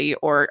in Italy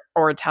or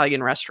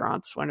Italian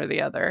restaurants, one or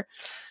the other.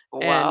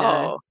 And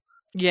Wow.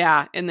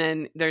 yeah, and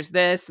then there's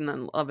this, and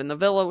then Love in the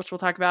Villa, which we'll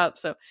talk about.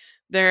 So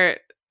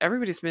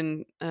everybody's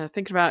been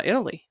thinking about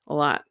Italy a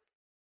lot.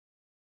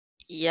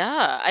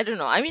 Yeah, I don't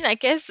know. I mean, I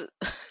guess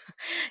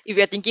if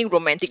you're thinking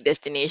romantic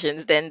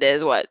destinations, then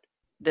there's what?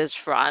 There's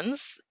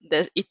France,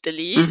 there's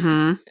Italy,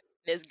 Mm-hmm.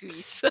 there's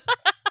Greece.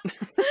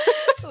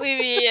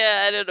 Maybe,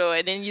 I don't know.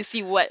 And then you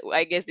see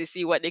I guess they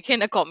see what they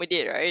can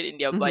accommodate, right, in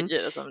their Mm-hmm.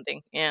 budget or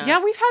something. Yeah. Yeah,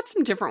 we've had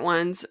some different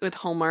ones with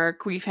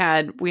Hallmark. We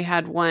had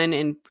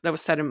one that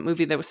was a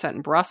movie that was set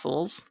in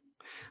Brussels,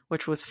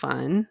 which was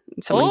fun,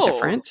 something Oh,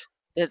 different.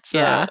 that's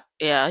Yeah.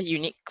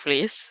 unique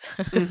place.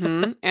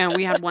 Mm-hmm. And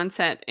we had one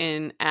set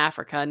in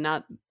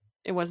Africa.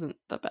 It wasn't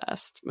the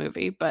best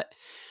movie, but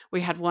we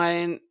had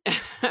one,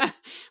 of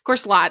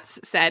course, lots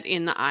set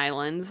in the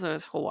islands. So it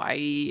was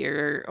Hawaii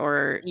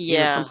or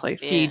Yeah,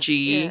 someplace, yeah, Fiji,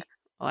 yeah.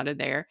 a lot of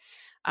there.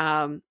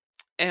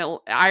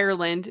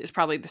 Ireland is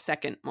probably the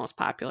second most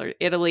popular.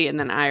 Italy and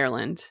then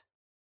Ireland.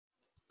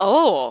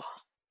 Oh,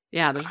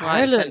 Yeah, there's a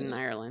lot set in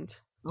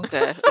Ireland.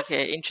 Ireland,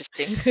 Okay,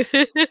 interesting.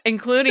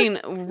 including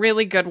a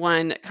really good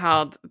one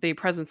called The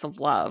Presence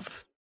of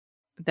Love,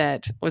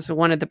 that was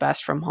one of the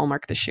best from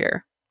Hallmark this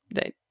year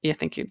that you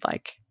think you'd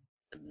like.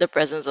 The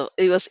presence of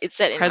it's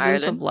set in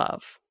Presence Ireland. of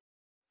Love.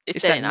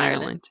 It's set in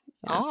Ireland.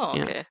 Yeah, Oh,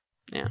 yeah, okay.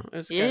 yeah, it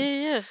was Yeah,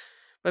 good. yeah.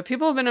 But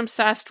people have been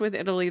obsessed with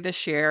Italy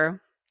this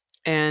year,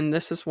 and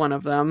this is one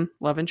of them,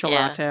 Love and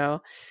Yeah. Gelato.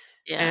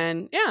 Yeah.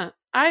 And yeah,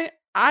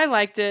 I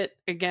liked it,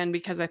 again,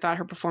 because I thought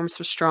her performance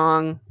was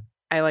strong.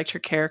 I liked her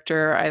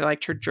character. I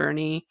liked her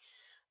journey.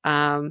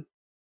 And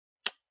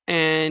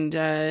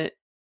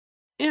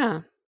yeah.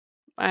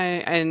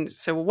 And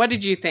so what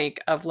did you think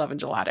of Love and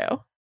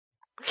Gelato?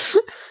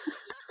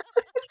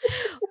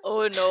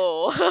 Oh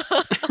no.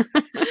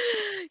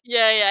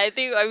 Yeah. I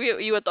think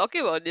you were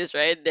talking about this,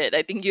 right? That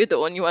I think you're the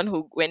only one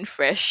who went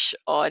fresh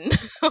on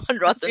on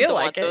Rotten feel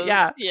like it, Tomatoes.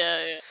 yeah.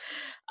 Yeah.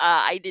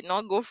 I did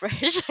not go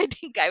fresh. I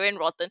think I went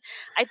rotten.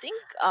 I think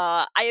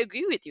I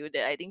agree with you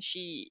that I think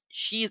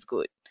she's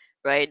good,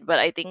 right? But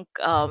I think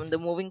the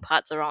moving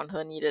parts around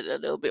her needed a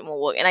little bit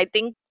more work. And I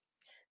think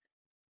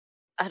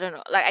I don't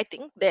know. Like I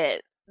think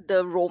that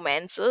the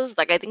romances,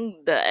 like I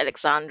think the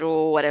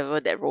Alexandro whatever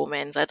that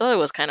romance, I thought it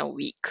was kind of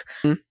weak.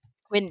 Mm.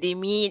 When they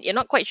meet, you're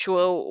not quite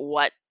sure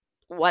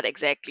what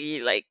exactly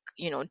like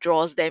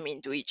draws them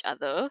into each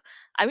other.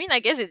 I mean, I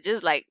guess it's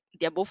just like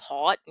they're both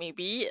hot,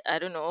 maybe. I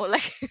don't know.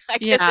 Like I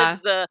guess Yeah.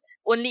 that's the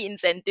only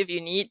incentive you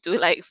need to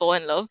like fall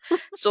in love.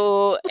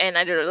 So, and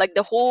I don't know, like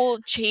the whole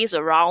chase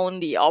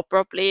around the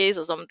opera place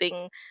or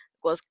something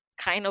was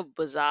kind of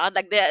bizarre.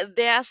 Like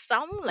there are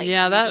some like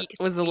Yeah, really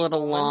that was a sweet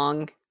little moments.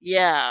 long.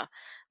 Yeah,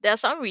 there are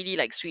some really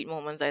like sweet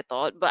moments I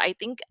thought, but I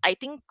think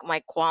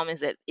my qualm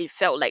is that it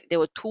felt like there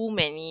were too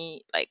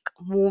many like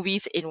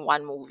movies in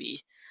one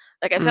movie.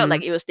 Like I felt like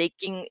Mhm. it was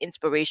taking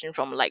inspiration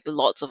from like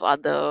lots of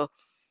other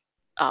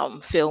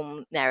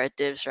film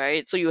narratives,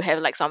 right? So you have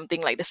like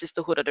something like the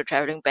Sisterhood of the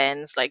Traveling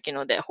Pants, like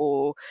that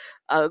whole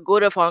go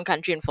to a foreign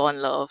country and fall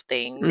in love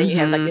thing. Then you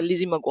have like the Mhm.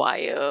 Lizzie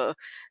McGuire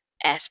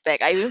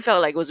aspect. I even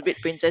felt like it was a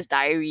bit Princess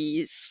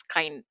Diaries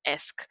kind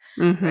esque,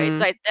 right?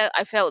 So Mhm.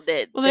 I felt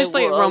that Well, there there's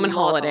like were a Roman lot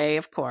of Holiday,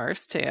 of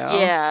course, too.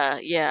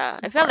 yeah.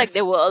 I Of felt like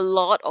there course. were a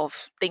lot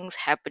of things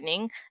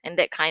happening, and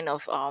that kind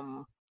of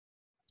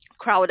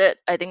crowded.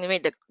 I think they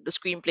made the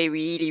screenplay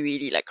really,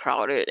 really like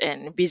crowded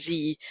and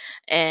busy,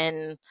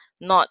 and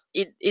not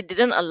it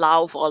didn't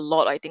allow for a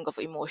lot, I think, of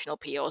emotional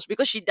payoffs,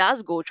 because she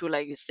does go through,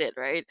 like you said,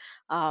 right,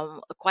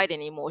 quite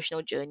an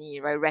emotional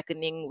journey, right,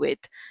 reckoning with,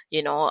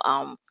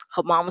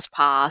 her mom's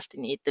past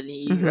in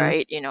Italy, Mm-hmm.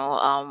 right,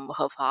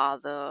 her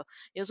father,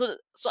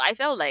 so I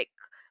felt like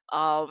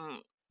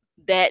um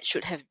that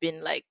should have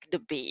been like the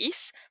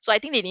base. So I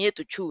think they needed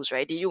to choose,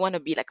 right? Did you want to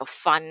be like a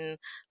fun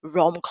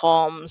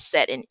rom-com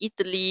set in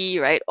Italy,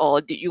 right?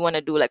 Or did you want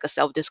to do like a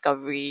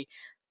self-discovery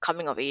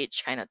coming of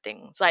age kind of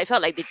thing? So I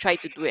felt like they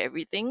tried to do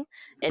everything,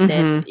 and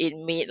then Mm-hmm. it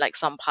made like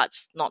some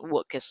parts not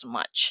work as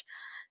much.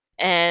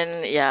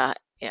 And yeah,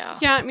 yeah.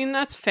 Yeah, I mean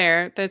that's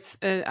fair. That's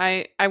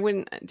I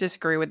wouldn't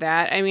disagree with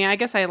that. I mean, I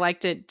guess I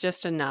liked it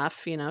just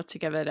enough, to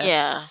give it a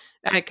Yeah.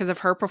 because of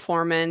her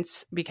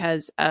performance,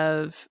 because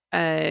of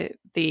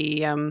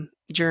the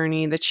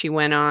journey that she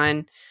went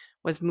on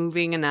was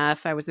moving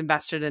enough. I was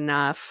invested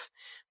enough,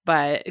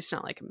 but it's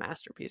not like a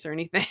masterpiece or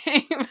anything.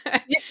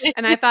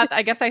 And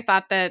I guess I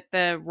thought that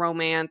the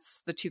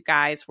romance, the two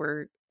guys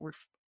were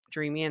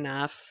dreamy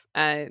enough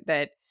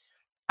that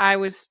I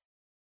was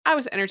I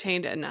was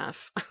entertained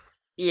enough.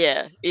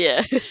 Yeah,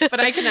 yeah. But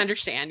I can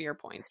understand your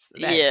points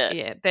that Yeah,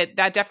 yeah,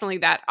 that definitely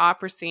that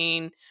opera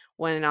scene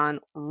went on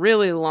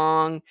really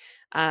long.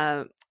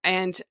 Uh,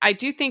 and I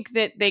do think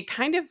that they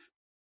kind of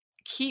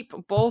keep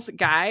both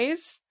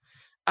guys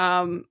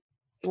um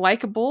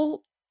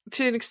likable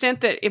to an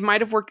extent that it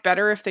might have worked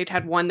better if they'd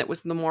had one that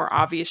was the more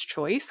obvious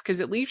choice, because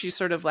it leaves you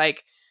sort of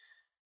like,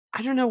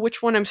 I don't know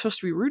which one I'm supposed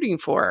to be rooting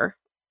for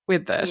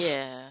with this,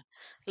 yeah.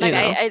 you Like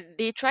know.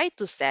 they tried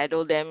to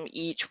saddle them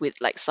each with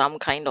like some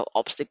kind of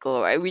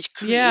obstacle, right? Which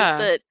Yeah.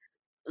 created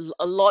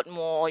a lot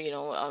more,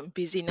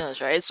 busyness,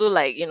 right? So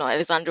like,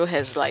 Alessandro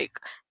has like,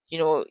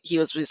 he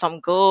was with some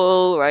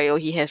girl, right? Or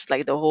he has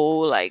like the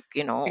whole like,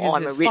 oh, Because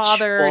I'm a his rich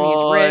father and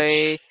he's boy,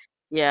 rich.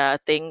 yeah,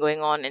 thing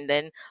going on. And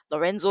then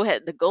Lorenzo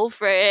had the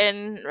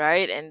girlfriend,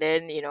 right? And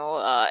then,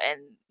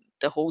 and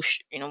the whole,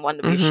 want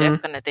to be a chef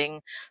Mhm. kind of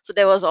thing. So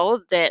there was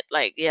all that,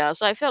 like, yeah.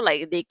 So I felt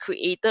like they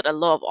created a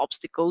lot of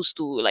obstacles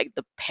to like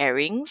the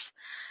pairings,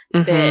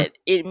 Mhm. that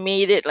it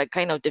made it like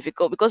kind of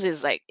difficult, because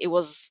it's like, it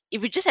was,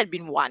 if it just had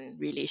been one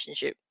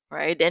relationship,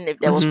 right, then if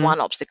there was Mhm. one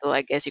obstacle,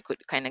 I guess you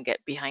could kind of get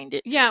behind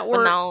it. Yeah, But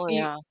or now,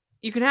 yeah,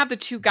 you can have the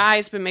two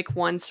guys but make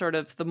one sort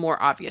of the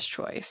more obvious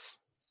choice.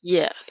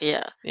 yeah,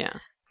 yeah. Yeah.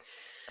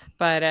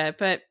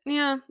 But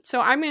yeah,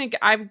 so I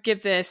would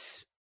give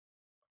this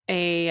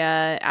a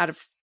out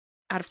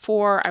of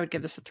 4, I would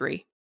give this a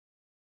 3.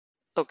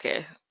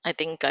 Okay, I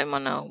think I'm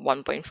on a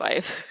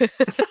 1.5.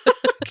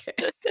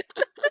 Okay.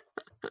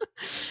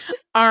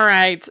 All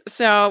right.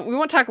 So we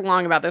won't talk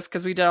long about this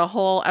because we did a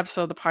whole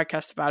episode of the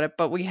podcast about it,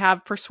 but we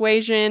have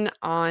Persuasion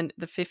on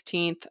the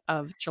 15th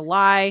of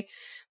July.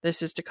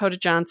 This is Dakota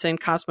Johnson,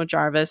 Cosmo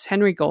Jarvis,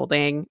 Henry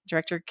Golding,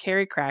 director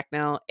Carrie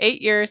Cracknell.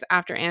 8 years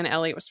after Anne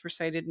Elliot was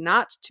persuaded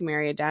not to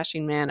marry a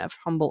dashing man of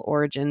humble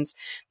origins,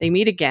 they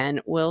meet again.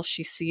 Will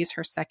she seize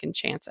her second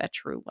chance at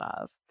true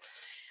love?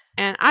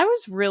 And I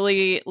was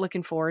really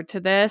looking forward to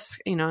this.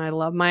 I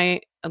love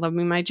me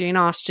my Jane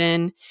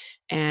Austen.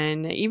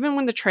 And even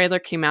when the trailer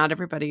came out,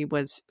 everybody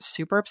was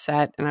super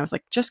upset. And I was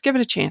like, just give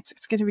it a chance.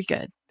 It's going to be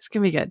good. It's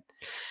going to be good.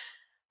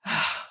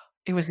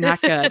 It was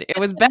not good. It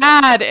was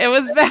bad. It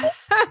was bad.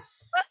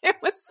 It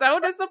was so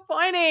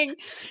disappointing.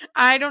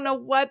 I don't know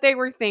what they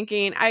were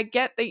thinking. I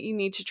get that you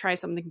need to try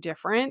something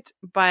different,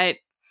 but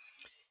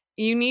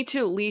you need to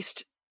at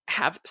least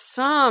have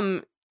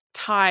some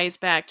ties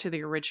back to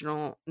the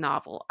original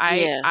novel. I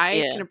Yeah, I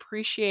yeah, can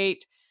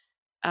appreciate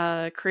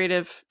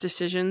creative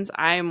decisions.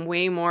 I am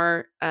way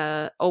more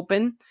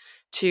open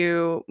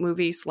to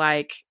movies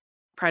like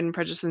Pride and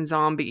Prejudice and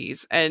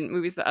Zombies, and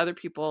movies that other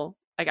people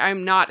like.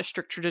 I'm not a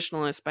strict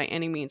traditionalist by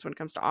any means when it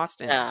comes to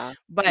Austen, yeah,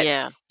 but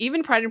yeah,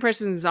 even Pride and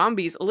Prejudice and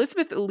Zombies,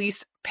 Elizabeth at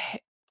least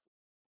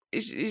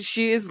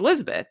she is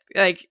Elizabeth.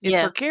 Like, it's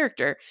yeah. her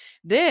character.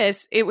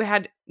 This, it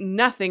had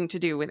nothing to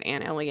do with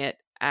Anne Elliot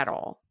at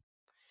all.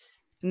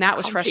 And that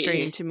was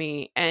frustrating Completely. to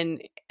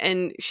me.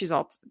 And she's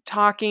all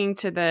talking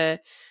to the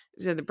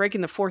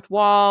breaking the fourth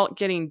wall,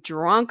 getting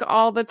drunk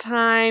all the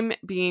time,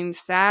 being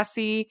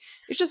sassy.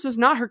 It just was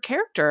not her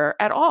character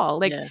at all.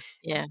 Like, Yeah,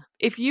 yeah,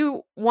 if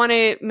you want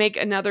to make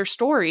another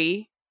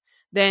story,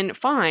 then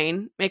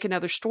fine, make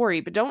another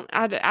story, but don't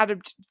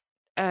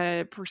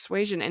add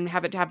persuasion and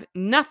have it have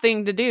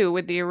nothing to do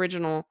with the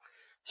original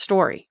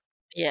story.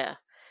 yeah.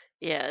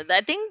 Yeah, I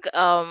think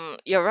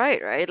you're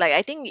right, right? Like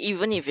I think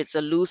even if it's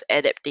a loose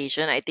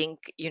adaptation, I think,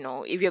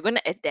 if you're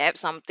gonna adapt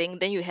something,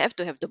 then you have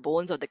to have the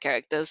bones of the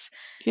characters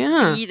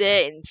Yeah. be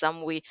there in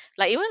some way.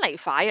 Like even like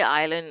Fire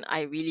Island,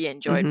 I really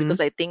enjoyed, Mm-hmm.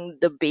 because I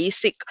think the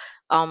basic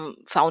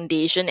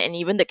foundation and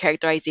even the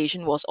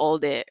characterization was all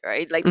there,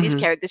 right? Like these Mm-hmm.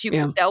 characters, you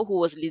Yeah. could tell who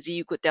was Lizzie,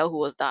 you could tell who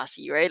was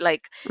Darcy, right?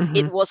 Like Mm-hmm.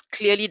 it was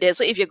clearly there.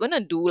 So if you're gonna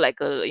do like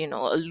a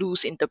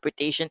loose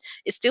interpretation,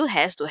 it still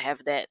has to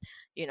have that,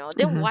 then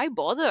Mm-hmm. why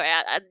bother?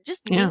 I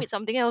just name Yeah. it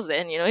something else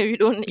then, if you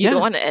don't Yeah.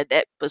 want to add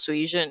that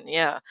persuasion.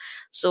 Yeah.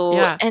 So,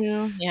 Yeah.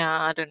 and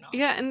yeah, I don't know.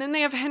 Yeah. And then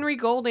they have Henry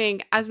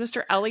Golding as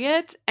Mr.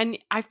 Elliot. And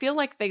I feel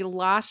like they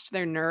lost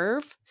their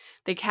nerve.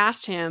 They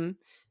cast him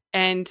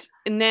And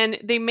then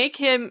they make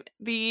him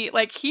the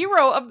like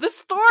hero of the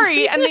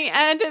story, and the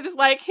end is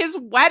like his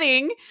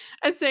wedding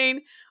and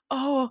saying,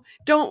 "Oh,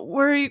 don't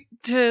worry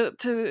to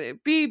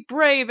be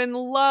brave and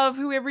love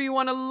whoever you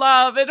want to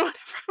love," and whatever.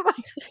 I'm like,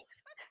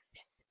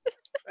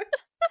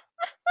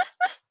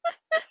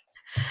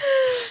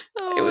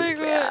 Oh it was my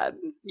God. bad.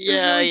 It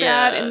was Yeah, really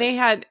bad. And yeah. they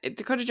had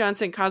Dakota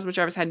Johnson and Cosmo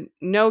Jarvis had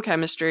no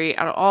chemistry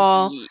at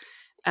all. Ye-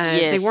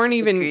 They yes, weren't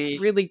even agree.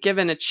 really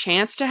given a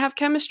chance to have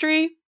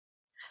chemistry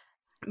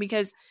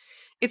because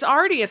it's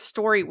already a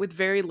story with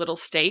very little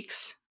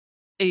stakes.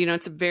 You know,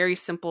 it's a very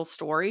simple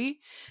story.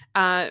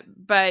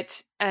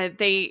 But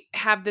they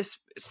have this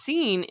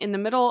scene in the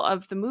middle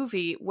of the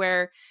movie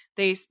where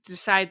they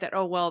decide that,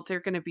 oh, well, they're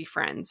going to be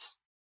friends.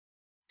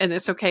 And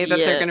it's okay that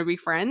they're Yeah. going to be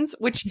friends,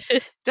 which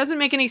doesn't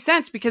make any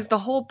sense because the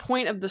whole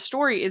point of the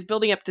story is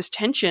building up this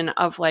tension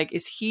of like,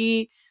 is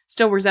he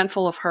still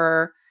resentful of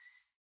her?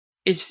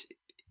 Is,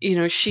 you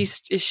know, she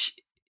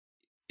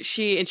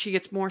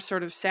gets more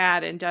sort of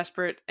sad and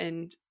desperate,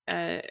 and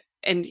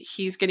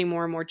he's getting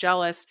more and more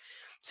jealous.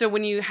 So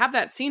when you have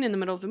that scene in the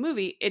middle of the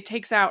movie, it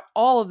takes out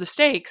all of the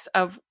stakes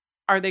of,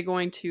 are they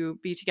going to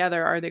be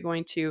together? Are they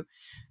going to,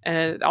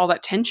 all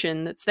that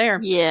tension that's there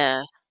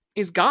Yeah.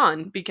 is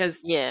gone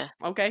because, Yeah.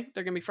 okay,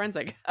 they're going to be friends,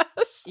 I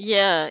guess.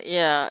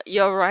 Yeah,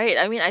 you're right.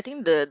 I mean, I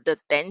think the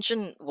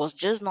tension was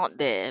just not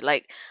there.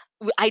 Like,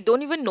 I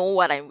don't even know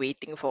what I'm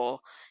waiting for.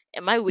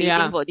 Am I waiting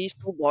Yeah. for these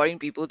two boring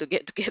people to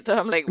get together?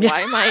 I'm like, Yeah.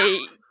 why am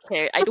I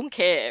care? I don't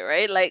care,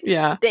 right? Like,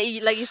 Yeah.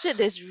 like you said,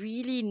 there's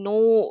really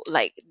no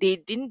like they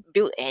didn't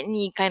build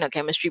any kind of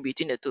chemistry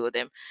between the two of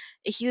them.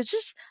 He was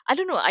just I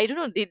don't know.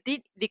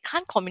 They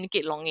can't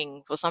communicate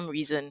longing for some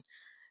reason.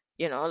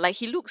 Like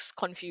he looks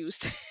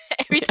confused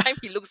every Yeah. time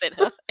he looks at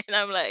her, and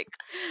I'm like,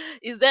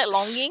 is that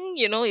longing?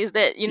 Is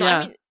that I Yeah.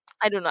 mean,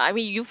 I don't know. I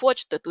mean, you've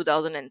watched the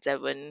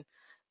 2007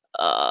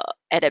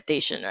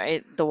 adaptation,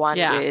 right? The one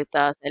Yeah. with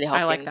Sally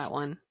I like Hawkins. that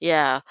one.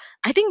 Yeah,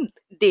 I think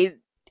they,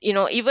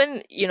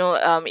 even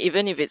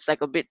if it's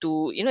like a bit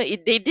too,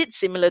 they did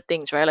similar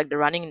things, right? Like the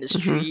running in the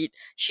Mm-hmm. street.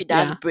 She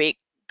does Yeah. break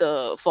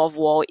the fourth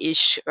wall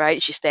ish,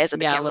 right? She stares at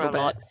the Yeah, a camera little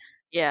a lot. bit.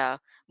 Yeah,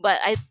 but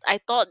I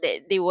thought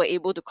that they were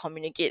able to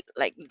communicate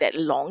like that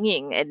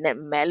longing and that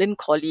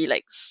melancholy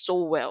like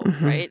so well,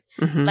 Mm-hmm. right?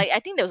 Mm-hmm. Like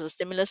I think there was a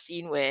similar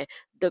scene where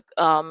the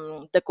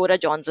Dakota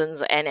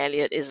Johnson's Anne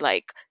Elliot is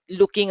like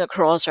looking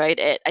across, right,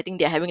 at, I think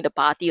they're having the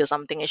party or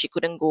something, and she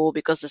couldn't go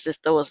because the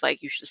sister was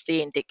like, you should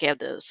stay and take care of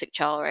the sick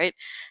child, right?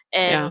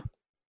 Yeah.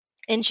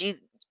 And she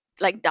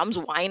like dumps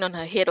wine on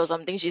her head or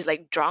something. She's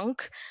like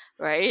drunk,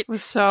 right? It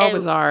was so And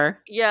bizarre.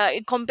 yeah,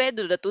 compared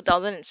to the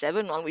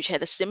 2007 one, which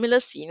had a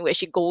similar scene where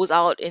she goes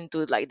out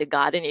into like the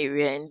garden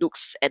area and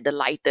looks at the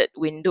lighted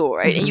window,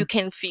 right? And Mm-hmm. you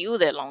can feel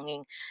their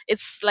longing.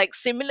 It's like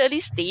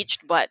similarly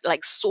staged, but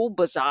like so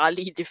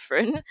bizarrely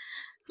different.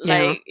 Yeah.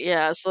 Like,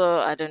 yeah, so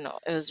I don't know.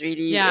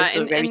 Yeah. It's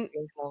a very And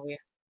strange movie.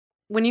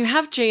 when you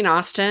have Jane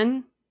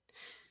Austen,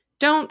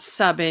 don't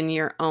sub in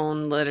your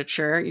own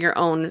literature, your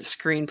own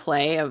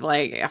screenplay of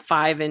like a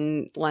 5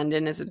 in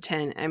London is a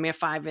 10. I mean, a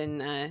 5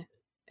 in,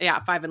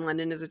 5 in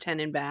London is a 10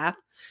 in Bath.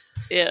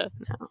 Yeah.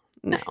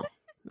 No.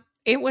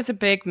 It was a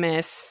big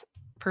miss.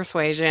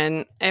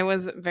 Persuasion. It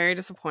was very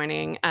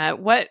disappointing.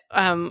 What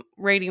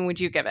rating would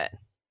you give it?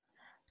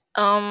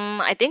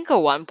 I think a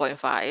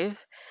 1.5.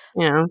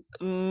 Yeah.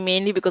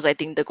 Mainly because I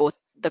think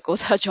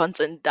Dakota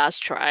Johnson does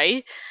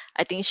try.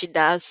 I think she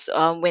does,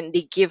 when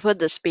they give her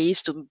the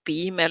space to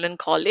be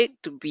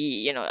melancholic, to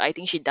be, I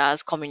think she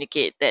does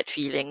communicate that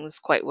feelings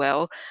quite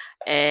well.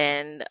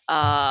 And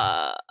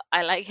I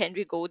like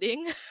Henry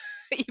Golding,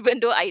 even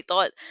though I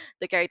thought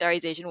the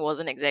characterization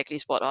wasn't exactly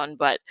spot on,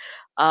 but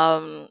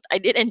I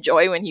did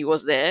enjoy when he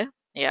was there.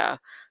 Yeah.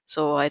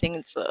 So I think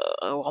it's a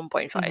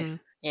 1.5. Mm-hmm. I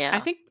Yeah.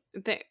 think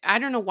I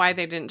don't know why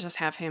they didn't just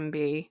have him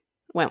be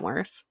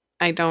Wentworth.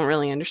 I don't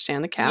really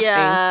understand the casting.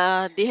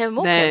 Yeah, they have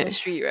more That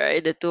chemistry,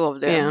 right? The two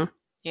of yeah, them,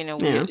 yeah,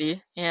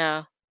 weirdly.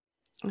 Yeah.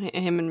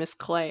 him and Miss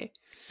Clay.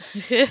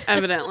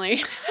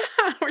 Evidently,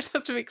 we're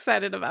supposed to be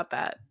excited about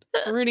that.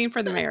 Rooting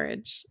for the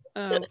marriage.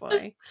 Oh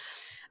boy.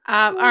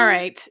 All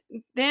right.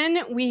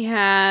 Then we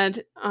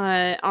had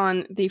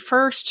on the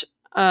 1st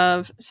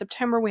of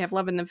September, we have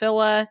Love in the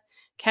Villa,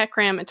 Kat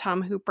Graham and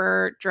Tom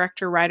Hooper,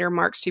 director, writer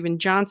Mark Steven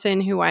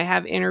Johnson, who I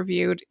have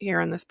interviewed here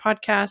on this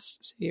podcast.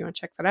 So you want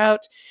to check that out.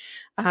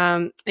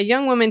 A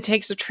young woman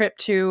takes a trip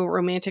to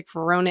romantic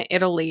Verona,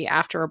 Italy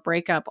after a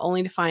breakup,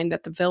 only to find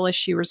that the villa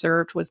she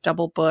reserved was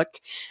double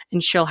booked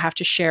and she'll have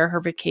to share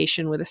her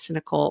vacation with a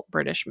cynical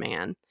British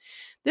man.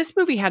 This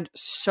movie had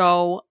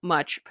so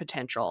much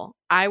potential.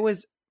 I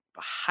was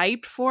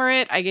hyped for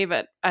it. I gave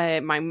it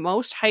my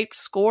most hyped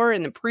score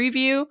in the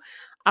preview.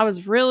 I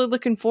was really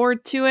looking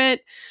forward to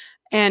it.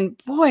 And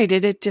boy,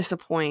 did it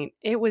disappoint.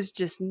 It was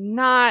just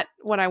not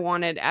what I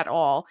wanted at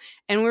all.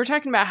 And we were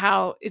talking about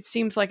how it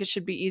seems like it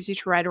should be easy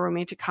to write a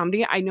romantic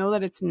comedy. I know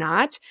that it's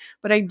not,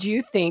 but I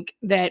do think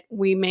that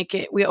we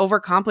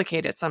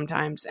overcomplicate it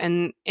sometimes.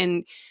 And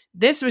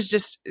this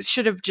was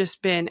should have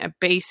just been a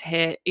base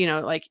hit,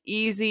 like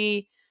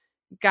easy,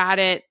 got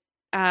it.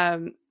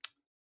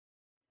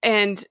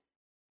 and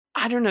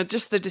I don't know,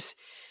 just the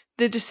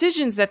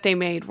decisions that they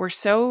made were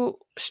so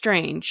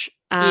strange.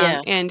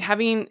 Yeah. And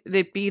having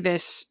it be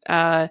this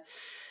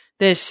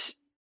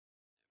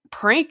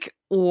prank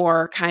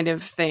war kind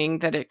of thing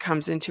that it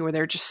comes into, where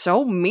they're just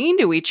so mean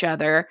to each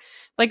other.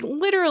 Like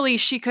literally,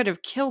 she could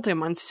have killed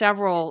him on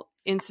several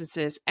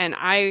instances, and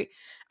I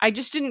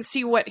just didn't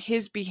see what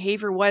his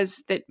behavior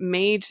was that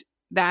made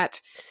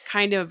that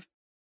kind of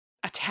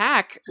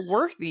attack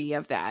worthy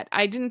of that.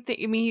 I didn't think.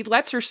 I mean, he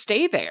lets her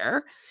stay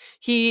there.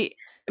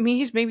 I mean,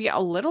 he's maybe a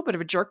little bit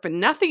of a jerk, but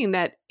nothing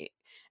that. I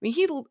mean,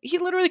 he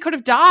literally could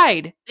have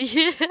died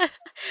Yeah.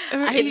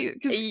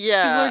 because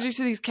he's Yeah. allergic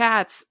to these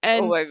cats,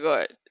 Oh and my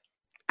god.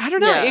 I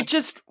don't know. Yeah. It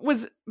just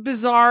was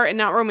bizarre and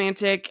not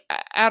romantic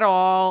at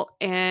all,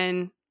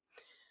 and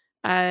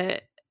uh,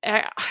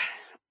 I,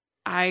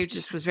 I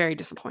just was very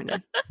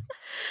disappointed.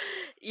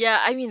 Yeah,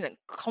 I mean,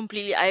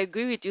 completely. I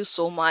agree with you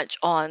so much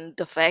on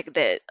the fact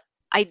that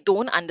I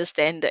don't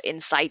understand the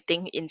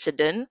inciting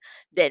incident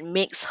that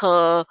makes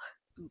her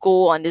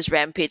go on this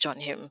rampage on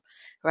him,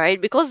 right?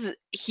 Because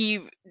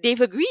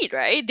they've agreed,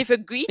 right? They've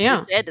agreed to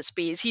Yeah, share the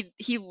space.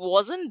 He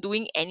wasn't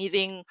doing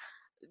anything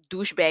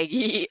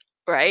douchebaggy,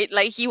 right?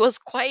 Like he was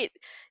quite,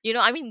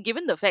 I mean,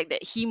 given the fact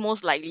that he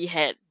most likely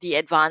had the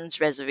advance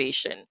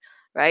reservation,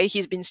 right?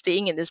 He's been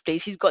staying in this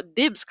place. He's got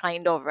dibs,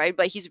 kind of, right?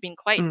 But he's been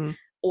quite mm,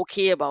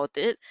 okay about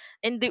it.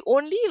 And the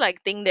only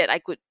like thing that I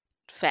could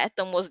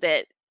fathom was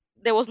that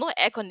there was no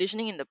air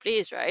conditioning in the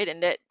place, right?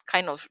 And that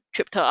kind of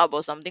tripped her up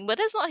or something. But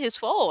that's not his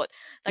fault.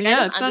 Like I yeah.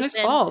 don't It's not his understand.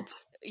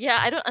 fault. Yeah,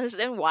 I don't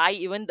understand why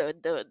even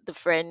the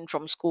friend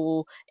from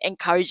school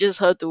encourages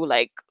her to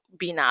like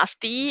be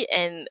nasty.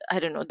 And I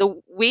don't know,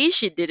 the way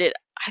she did it,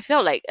 I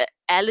felt like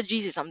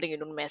allergies is something you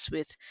don't mess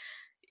with.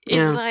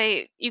 It's Yeah.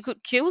 like you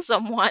could kill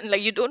someone.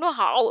 Like you don't know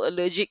how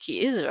allergic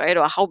he is, right?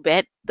 Or how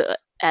bad the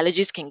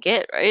allergies can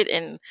get, right?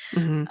 And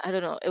Hmm. I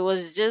don't know, it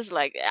was just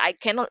like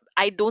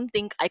I don't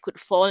think I could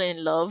fall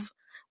in love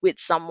with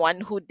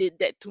someone who did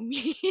that to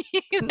me.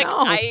 Like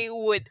No. I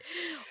would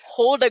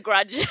hold a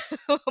grudge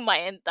my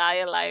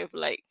entire life.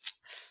 Like,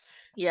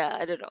 yeah,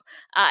 I don't know.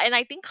 And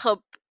I think her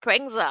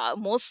pranks are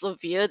more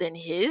severe than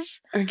his.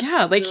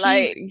 Yeah, like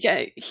Like,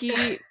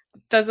 he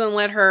doesn't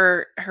let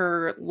her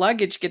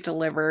luggage get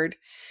delivered,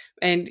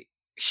 and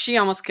she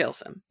almost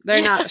kills him.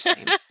 They're not the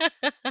same.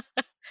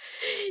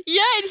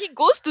 yeah, and he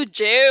goes to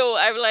jail.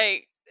 I'm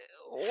like,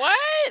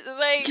 what?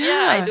 Like,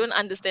 yeah, I Yeah. don't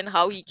understand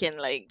how he can,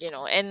 like,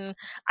 and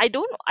I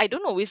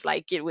don't always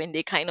like it when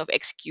they kind of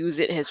excuse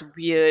it as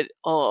weird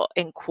or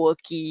and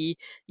quirky.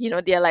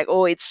 They're like,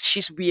 oh,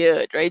 she's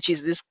weird, right?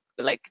 She's this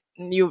like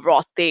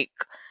neurotic.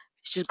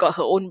 She's got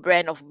her own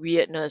brand of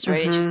weirdness,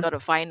 right? And she's Hmm. got to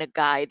find a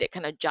guy that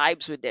kind of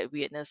jibes with that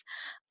weirdness.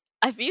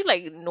 I feel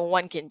like no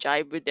one can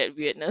jibe with that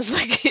weirdness.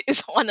 Like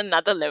it's on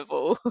another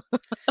level.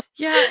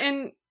 Yeah,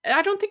 and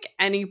I don't think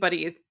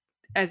anybody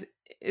as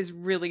is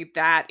really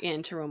that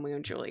into Romeo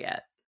and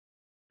Juliet.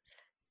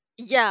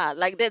 Yeah,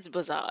 like that's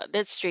bizarre.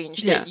 That's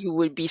strange that Yeah, you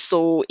would be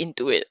so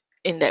into it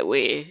in that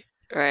way,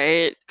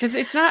 right? because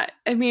it's not.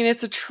 I mean,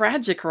 it's a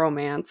tragic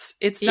romance.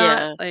 It's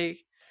not Yeah, like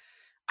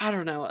I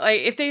don't know.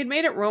 Like if they had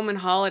made it Roman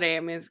holiday,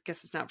 I mean, I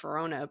guess it's not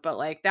Verona, but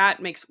like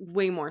that makes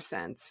way more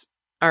sense.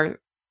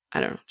 Or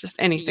I don't know, just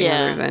anything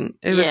other yeah, than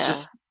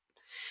yeah.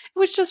 it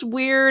was just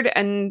weird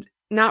and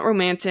not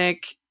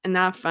romantic and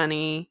not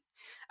funny.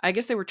 I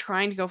guess they were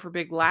trying to go for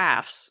big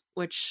laughs,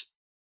 which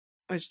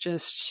was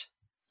just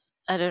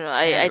I don't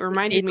know. yeah, it They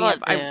reminded me thought,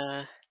 of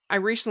I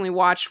recently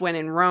watched When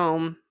in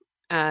Rome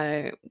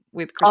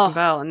with Kristen oh,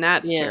 Bell, and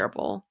that's yeah,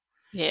 terrible.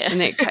 yeah.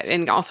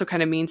 And also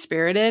kind of mean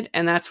spirited,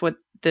 and that's what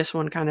this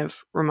one kind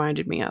of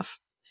reminded me of.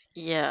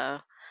 Yeah.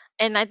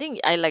 And I think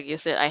like you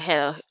said, I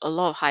had a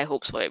lot of high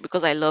hopes for it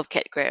because I love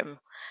Cat Graham.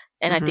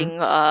 And I Hmm. think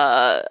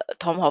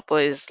Tom Hopper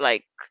is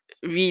like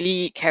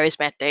really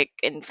charismatic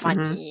and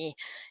Hmm. funny.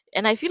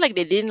 And I feel like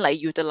they didn't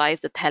like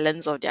utilize the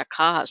talents of their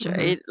cast, Hmm.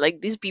 right?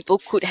 Like these people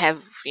could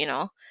have,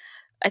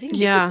 I think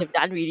they could Yeah. have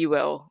done really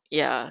well.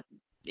 Yeah.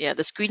 Yeah.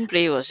 The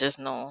screenplay was just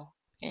no.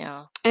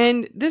 Yeah.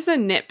 And this is a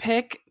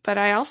nitpick, but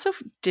I also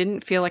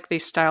didn't feel like they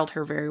styled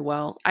her very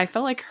well. I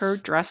felt like her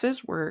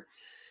dresses were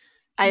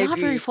I not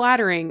very agree.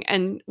 flattering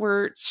and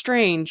were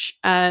strange.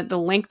 The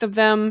length of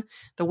them,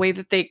 the way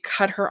that they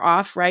cut her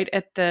off right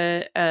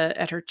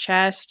at her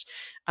chest.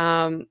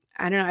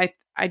 I don't know.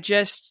 I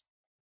just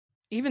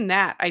even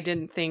that I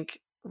didn't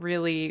think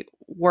really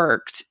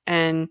worked,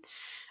 and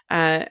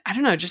I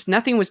don't know. Just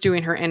nothing was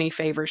doing her any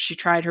favors. She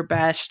tried her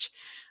best,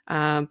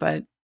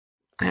 but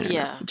I don't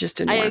know. Yeah, It just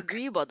I didn't work.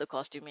 agree about the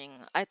costuming.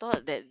 I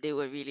thought that they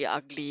were really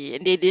ugly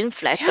and they didn't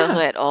flatter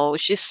her Yeah. at all.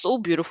 She's so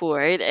beautiful,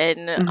 right?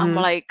 And I'm Mm-hmm.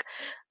 like,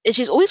 and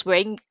she's always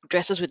wearing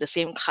dresses with the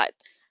same cut,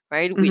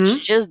 right? Mm-hmm.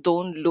 Which just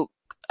don't look,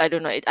 I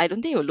don't know, I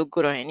don't think it will look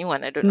good on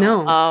anyone. I don't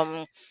know.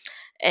 No.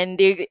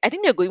 And I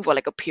think they're going for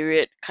like a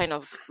period kind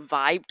of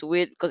vibe to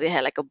it because they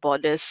had like a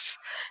bodice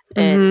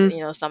and,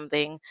 Mm-hmm.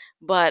 something.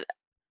 But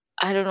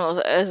I don't know,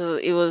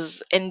 it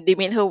was, and they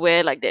made her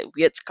wear like that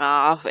weird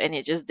scarf and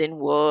it just didn't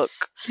work.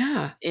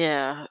 Yeah.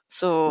 Yeah.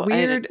 So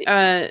I don't Weird. think.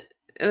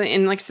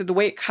 and like I said, the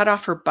way it cut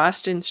off her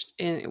bust and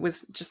it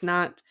was just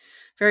not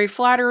very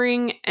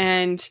flattering,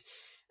 and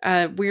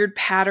weird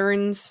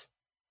patterns,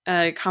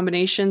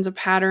 combinations of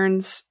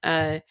patterns.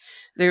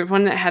 There's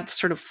one that had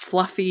sort of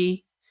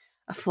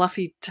a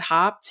fluffy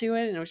top to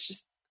it, and it was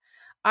just,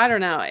 I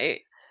don't know.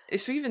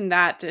 So even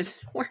that didn't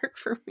work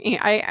for me.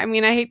 I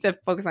mean, I hate to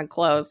focus on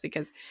clothes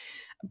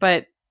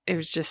but it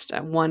was just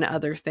one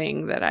other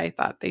thing that I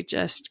thought they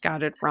just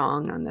got it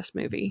wrong on this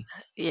movie.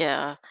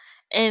 Yeah.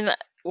 And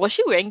was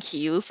she wearing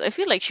heels? I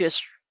feel like she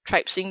was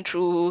traipsing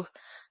through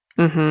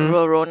Mm-hmm.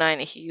 Rorona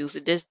in heels.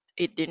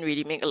 It didn't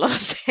really make a lot of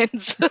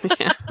sense.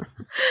 Yeah.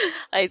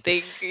 I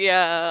think,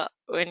 yeah,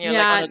 when you're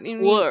like Yeah. on I a mean,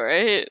 tour,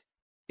 right?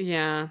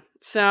 yeah.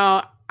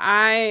 So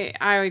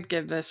I would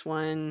give this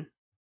one,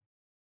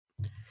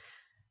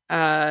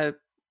 I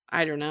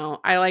don't know.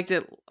 I liked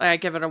it. I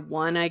give it a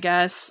 1, I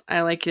guess.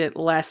 I like it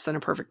less than A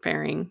Perfect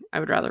Pairing. I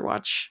would rather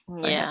watch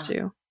if I had Yeah.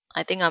 to.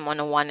 I think I'm on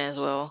a 1 as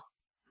well.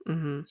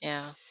 Mm-hmm.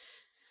 Yeah.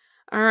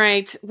 All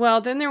right.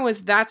 Well, then there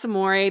was That's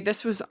Amore.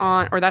 This was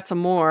on, or That's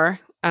Amore.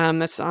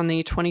 That's on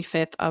the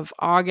 25th of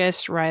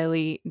August.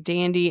 Riley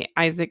Dandy,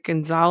 Isaac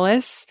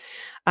Gonzalez.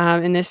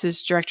 And this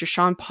is director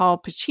Sean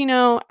Paul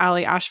Pacino,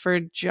 Ali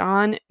Ashford,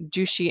 John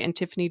Ducey, and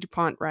Tiffany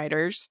DuPont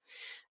writers.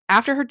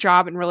 After her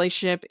job and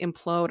relationship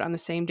implode on the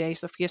same day,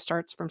 Sophia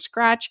starts from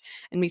scratch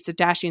and meets a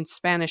dashing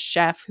Spanish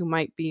chef who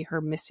might be her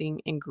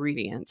missing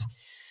ingredient.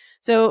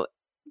 So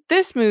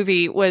this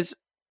movie was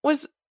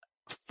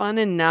fun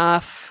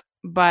enough,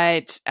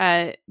 but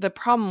the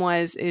problem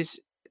is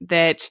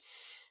that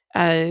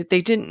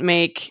they didn't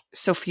make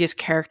Sophia's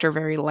character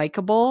very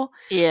likable.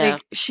 Yeah.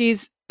 Like,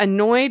 she's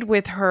annoyed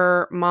with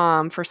her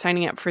mom for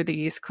signing up for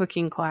these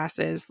cooking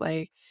classes.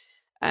 Like,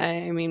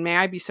 I mean, may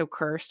I be so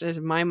cursed as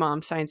my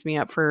mom signs me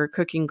up for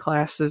cooking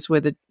classes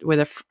with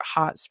a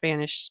hot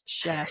Spanish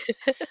chef.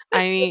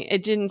 I mean,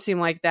 it didn't seem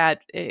like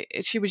that.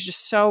 She was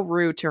just so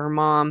rude to her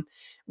mom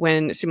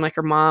when it seemed like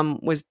her mom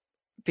was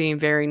being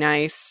very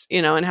nice,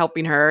 and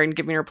helping her and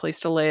giving her a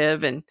place to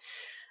live. And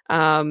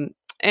I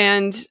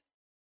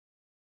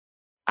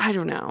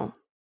don't know.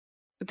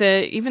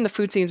 Even the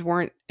food scenes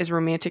weren't as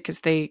romantic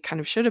as they kind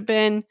of should have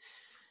been.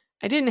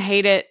 I didn't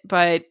hate it,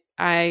 but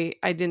I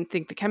didn't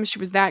think the chemistry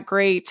was that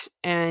great,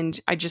 and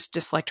I just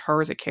disliked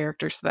her as a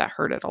character, so that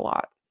hurt it a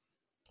lot.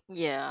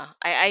 Yeah.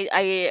 I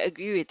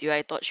agree with you.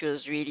 I thought she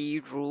was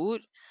really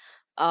rude.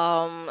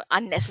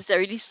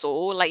 Unnecessarily so.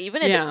 Like,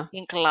 even at the Yeah.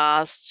 cooking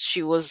class,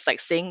 she was like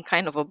saying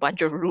kind of a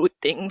bunch of rude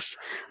things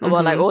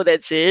about like, Mm-hmm. oh,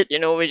 that's it,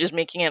 we're just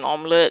making an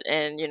omelet,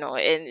 and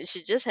and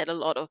she just had a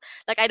lot of,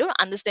 like, I don't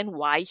understand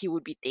why he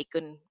would be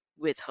taken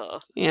with her.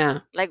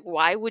 Yeah. Like,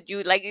 why would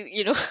you, like,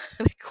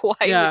 like, why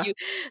would Yeah. you,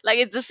 like,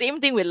 it's the same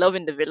thing with Love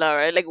in the Villa,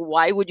 right? Like,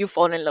 why would you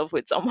fall in love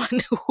with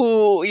someone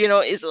who,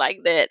 is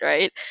like that,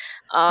 right?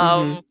 Mm-hmm.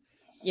 um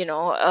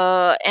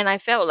and I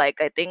felt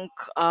like, I think,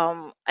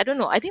 I don't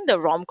know, I think the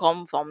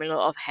rom-com formula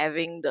of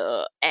having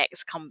the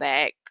ex come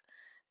back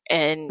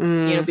and,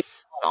 Mm. be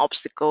an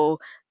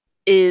obstacle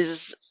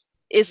is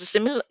a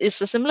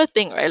similar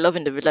thing, right? Love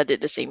in the Villa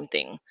did the same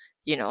thing,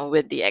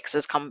 with the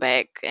exes come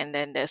back and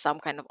then there's some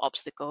kind of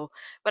obstacle.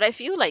 But I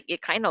feel like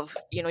it kind of,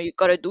 you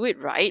got to do it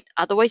right,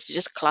 otherwise it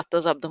just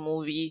clutters up the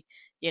movie,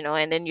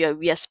 and then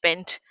we are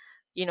spent,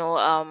 you know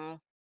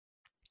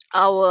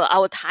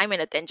our time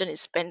and attention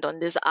is spent on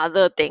this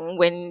other thing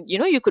when,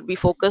 you could be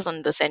focused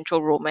on the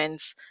central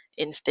romance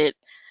instead.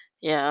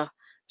 Yeah.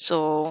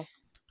 So,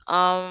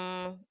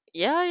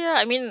 yeah,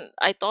 I mean,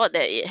 I thought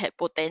that it had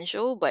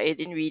potential, but it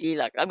didn't really,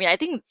 like, I mean, I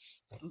think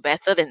it's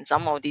better than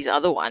some of these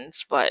other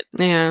ones, but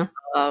Yeah.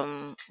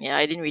 yeah,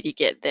 I didn't really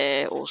get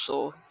there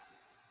also.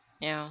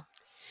 Yeah.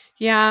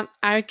 Yeah.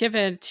 I would give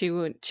it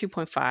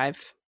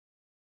 2.5.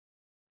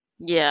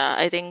 Yeah,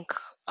 I think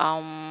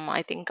I'm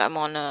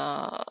on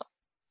a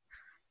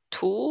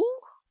 2.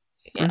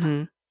 Yeah.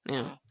 Mm-hmm.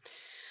 Yeah. Mm.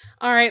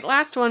 All right,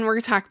 last one we're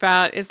going to talk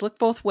about is Look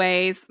Both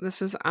Ways.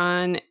 This was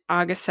on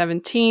August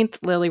 17th.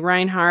 Lily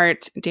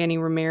Reinhart, Danny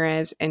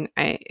Ramirez, and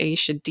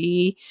Aisha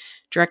D.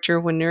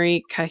 Director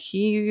Wanuri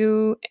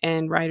Kahiu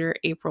and writer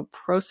April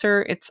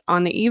Prosser. It's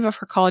on the eve of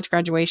her college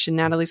graduation.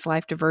 Natalie's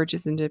life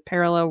diverges into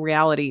parallel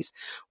realities,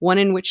 one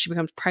in which she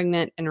becomes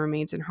pregnant and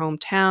remains in her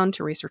hometown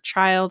to raise her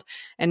child,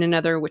 and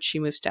another in which she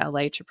moves to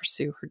LA to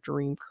pursue her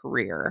dream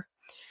career.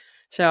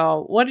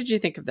 So, what did you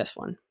think of this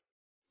one?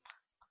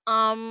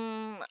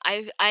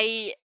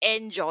 I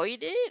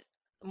enjoyed it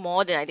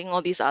more than I think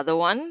all these other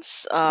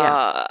ones.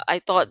 Yeah. I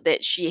thought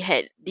that she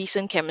had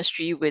decent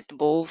chemistry with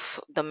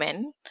both the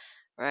men,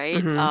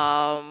 right?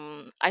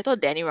 Mm-hmm. I thought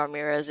Danny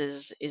Ramirez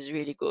is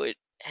really good.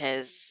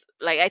 Has,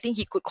 like, I think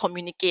he could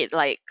communicate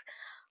like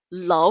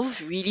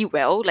love really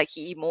well. Like,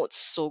 he emotes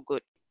so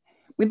good.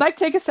 We'd like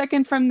to take a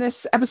second from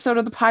this episode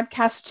of the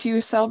podcast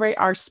to celebrate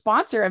our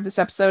sponsor of this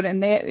episode,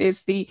 and that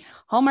is the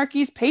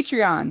Hallmarkies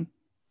Patreon.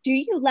 Do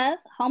you love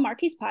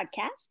Hallmarkies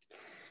podcast?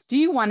 Do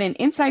you want an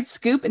inside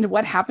scoop into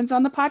what happens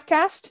on the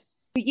podcast?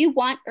 Do you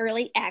want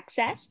early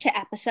access to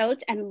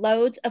episodes and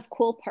loads of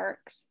cool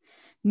perks?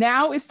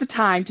 Now is the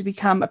time to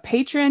become a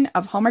patron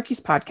of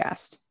Hallmarkies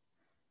podcast.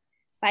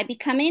 By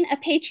becoming a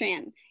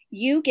Patreon,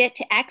 you get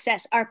to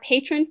access our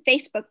patron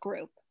Facebook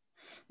group.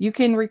 You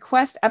can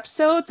request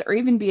episodes or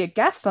even be a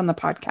guest on the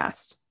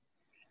podcast.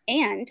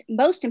 And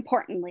most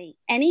importantly,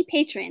 any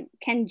patron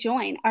can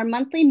join our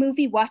monthly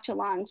movie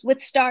watch-alongs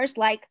with stars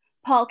like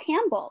Paul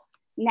Campbell,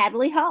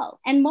 Natalie Hall,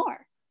 and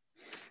more.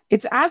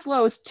 It's as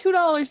low as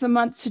 $2 a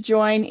month to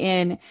join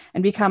in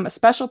and become a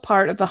special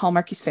part of the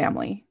Hallmarkies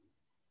family.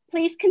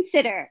 Please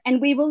consider,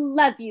 and we will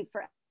love you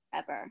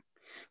forever.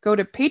 Go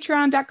to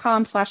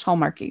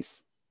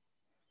patreon.com/Hallmarkies.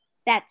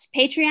 That's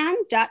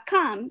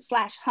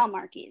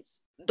patreon.com/Hallmarkies.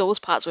 Those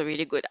parts were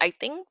really good. I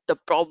think the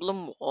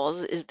problem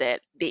is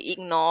that they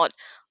ignored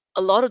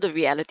a lot of the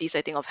realities,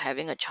 I think, of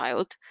having a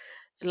child.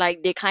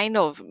 Like they kind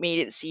of made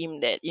it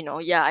seem that,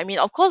 yeah, I mean,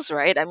 of course,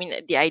 right? I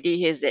mean, the idea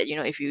here is that,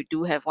 if you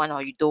do have one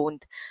or you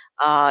don't,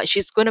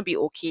 she's gonna be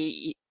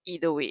okay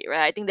either way,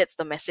 right? I think that's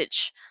the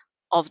message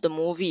of the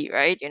movie,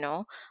 right?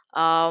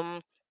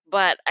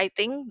 But I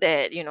think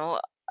that,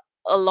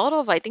 a lot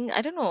of, I think,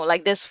 I don't know,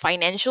 like there's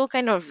financial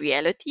kind of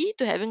reality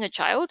to having a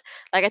child.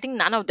 Like I think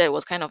none of that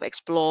was kind of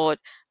explored,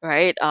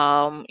 right?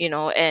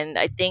 And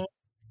I think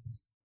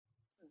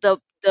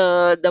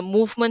the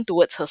movement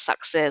towards her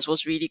success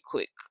was really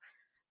quick,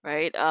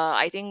 right?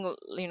 I think,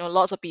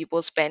 lots of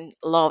people spend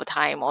a lot of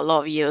time or a lot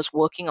of years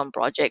working on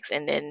projects,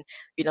 and then,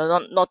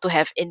 not to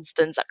have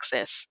instant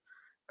success,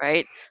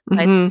 right?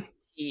 I Mm-hmm.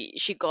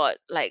 she got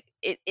like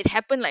it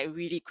happened like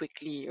really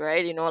quickly,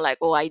 right? Like,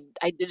 oh, I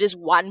did this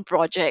one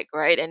project,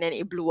 right, and then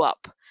it blew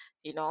up,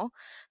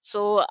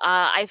 so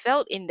I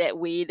felt in that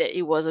way that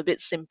it was a bit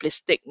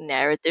simplistic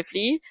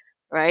narratively,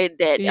 right?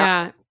 That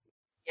Yeah.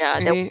 yeah,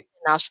 I there mean, were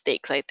enough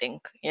stakes, I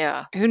think.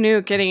 Yeah. who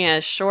knew getting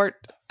a short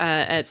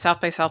at South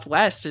by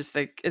Southwest is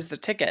the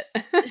ticket?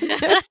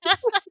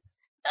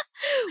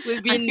 We've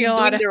I been think a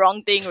lot doing of the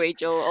wrong thing,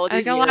 Rachel, all I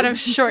these think a lot years. of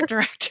short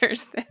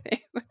directors that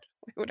they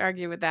would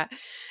argue with that.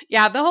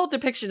 Yeah, the whole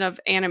depiction of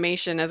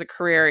animation as a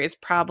career is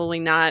probably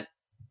not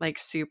like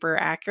super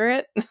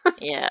accurate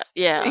Yeah,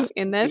 yeah,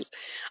 in this.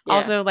 yeah,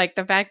 Also, like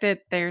the fact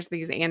that there's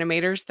these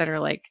animators that are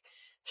like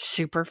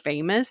super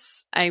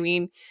famous. I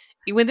mean,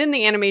 within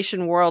the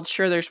animation world,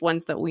 sure, there's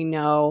ones that we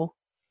know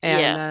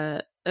and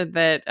yeah,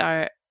 that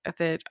are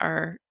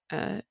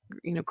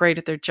great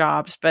at their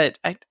jobs, but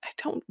I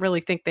don't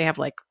really think they have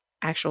like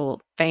actual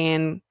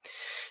fangirls,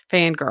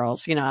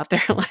 out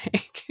there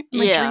like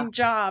my yeah, dream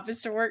job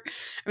is to work.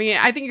 I mean,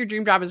 I think your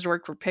dream job is to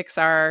work for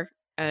Pixar,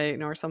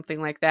 or something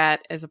like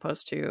that, as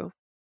opposed to,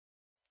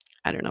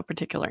 I don't know,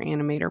 particular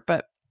animator,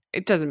 but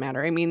it doesn't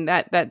matter. I mean,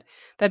 that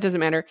doesn't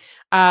matter.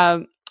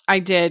 I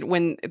did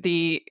when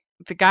the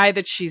guy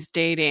that she's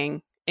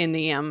dating in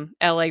the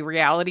LA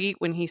reality,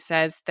 when he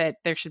says that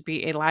there should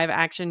be a live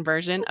action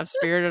version of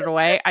Spirited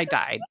Away, I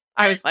died.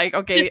 I was like,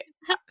 okay,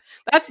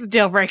 that's the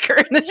deal breaker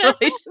in this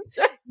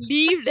relationship.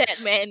 Leave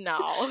that man now.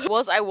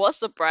 I was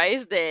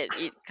surprised that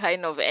it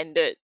kind of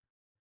ended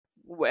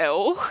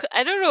well.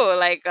 I don't know.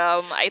 Like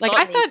I Like thought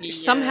I thought maybe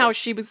somehow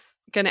she was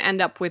going to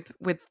end up with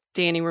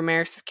Danny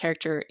Ramirez's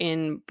character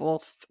in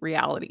both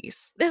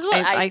realities. that's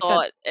what I I thought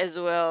thought as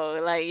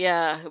well. Like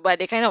yeah, but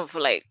they kind of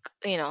like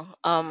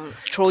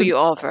throw so. you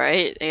off,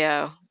 right?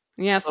 Yeah.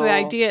 Yeah, so the So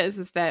idea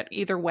is that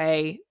either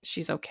way,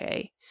 she's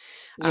okay.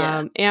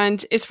 yeah,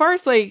 And as far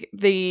as like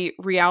the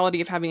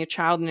reality of having a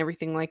child and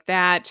everything like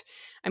that,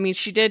 I mean,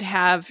 she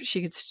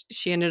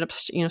ended up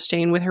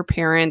staying with her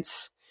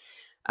parents,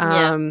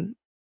 yeah, um,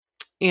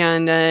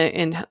 and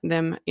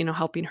them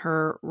helping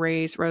her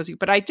raise Rosie.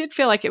 But I did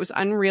feel like it was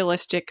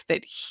unrealistic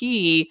that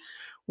he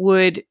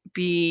would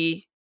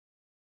be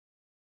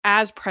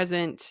as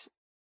present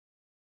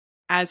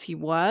as he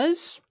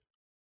was,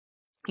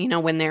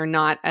 when they're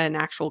not an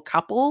actual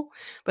couple,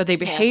 but they yeah,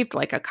 behaved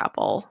like a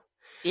couple.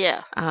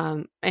 yeah,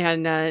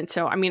 And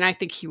so, I mean, I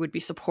think he would be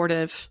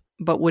supportive,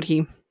 but would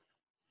he?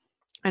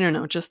 I don't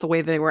know. Just the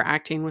way they were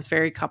acting was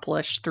very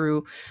couple-ish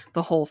through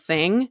the whole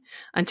thing,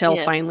 until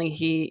yeah, finally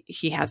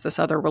he has this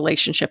other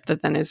relationship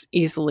that then is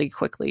easily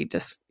quickly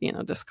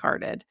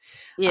discarded.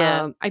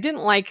 yeah, I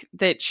didn't like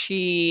that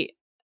she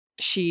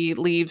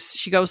leaves.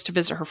 She goes to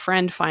visit her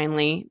friend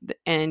finally,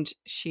 and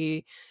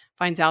she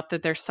finds out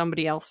that there's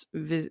somebody else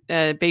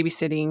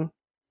babysitting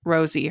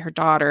Rosie, her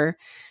daughter,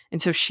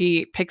 and so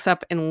she picks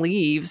up and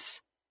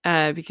leaves,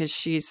 because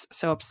she's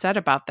so upset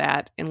about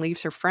that, and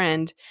leaves her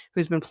friend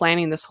who's been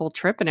planning this whole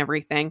trip and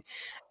everything,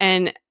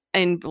 and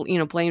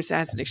blames it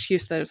as an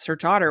excuse that it's her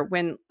daughter,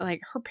 when like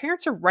her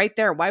parents are right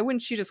there. Why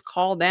wouldn't she just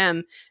call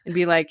them and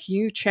be like,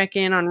 "You check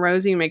in on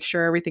Rosie and make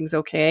sure everything's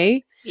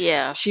okay"?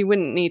 yeah, She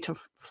wouldn't need to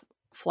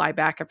fly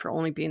back after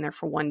only being there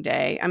for one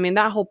day. I mean,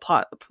 that whole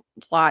plot,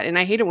 and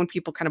I hate it when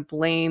people kind of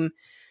blame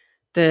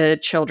the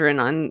children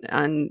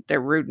on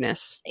their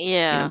rudeness.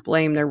 yeah.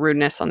 Blame their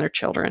rudeness on their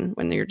children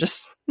when you're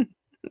just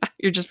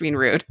being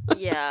rude.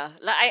 Yeah,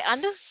 like I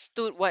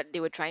understood what they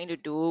were trying to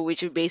do,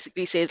 which would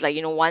basically says like,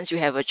 once you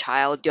have a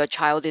child, your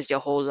child is your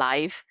whole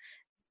life.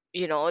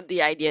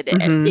 The idea that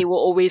Mm-hmm. they will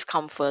always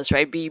come first,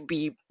 right?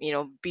 Be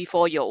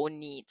before your own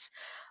needs.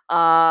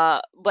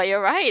 But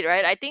you're right?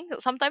 I think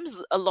sometimes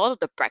a lot of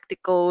the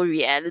practical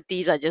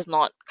realities are just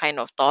not kind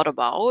of thought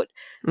about,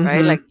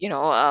 right? Like,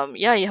 Mm-hmm.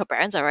 yeah, her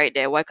parents are right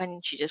there. Why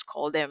can't she just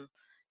call them?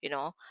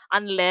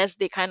 Unless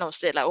they kind of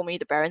said like, oh, maybe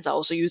the parents are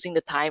also using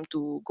the time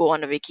to go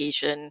on a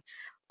vacation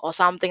or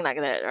something like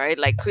that, right?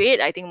 Like create,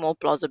 I think, more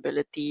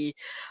plausibility.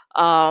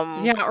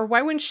 Yeah, or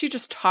why wouldn't she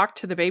just talk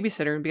to the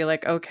babysitter and be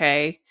like,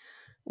 okay,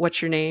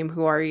 what's your name?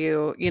 Who are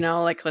you?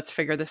 Like, let's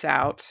figure this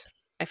out.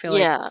 I feel like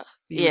Yeah,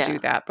 you would do yeah,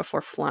 that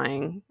before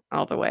flying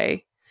all the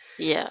way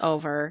yeah,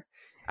 over.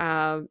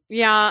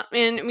 Yeah,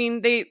 and I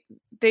mean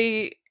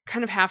they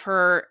kind of have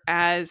her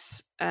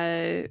as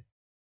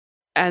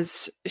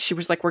she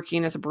was like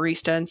working as a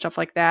barista and stuff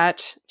like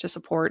that to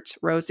support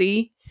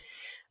Rosie.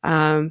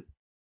 Um,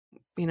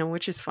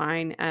 which is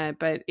fine.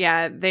 But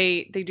yeah,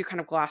 they do kind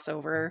of gloss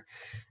over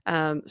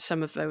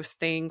some of those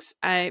things.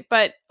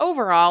 But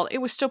overall, it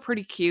was still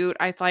pretty cute.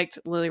 I liked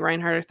Lily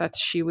Reinhardt. I thought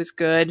she was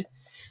good.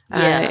 Uh,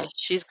 yeah.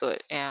 She's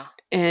good. Yeah.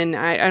 and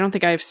I don't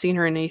think I've seen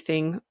her in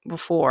anything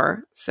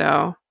before.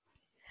 So,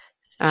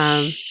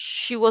 um,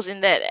 She was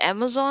in that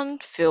Amazon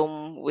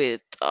film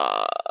with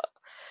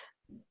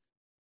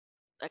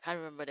I can't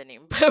remember the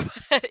name,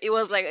 but it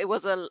was like it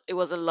was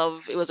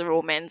a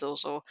romance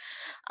also.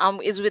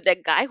 It's with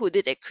that guy who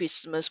did a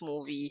Christmas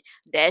movie,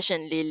 Dash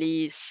and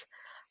Lily's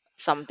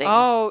something.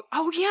 oh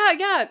yeah,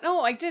 yeah.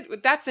 No, I did.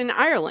 That's in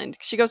Ireland.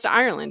 She goes to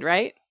Ireland,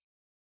 right?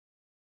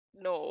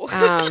 No,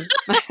 I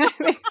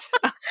think so.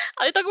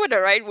 are you talking about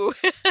the right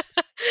movie?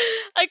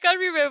 I can't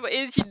remember.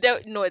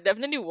 No, it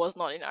definitely was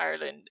not in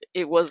Ireland.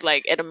 It was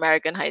like at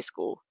American high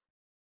school.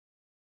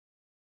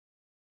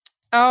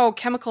 Oh,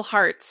 Chemical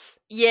Hearts.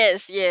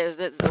 Yes, yes,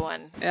 that's the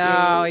one.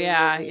 Yeah, Oh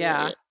yeah,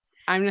 yeah.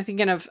 I'm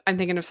thinking of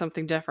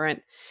something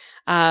different.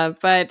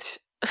 But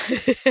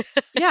yeah.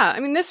 yeah, I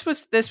mean this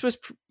was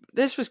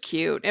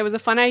cute. It was a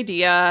fun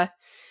idea,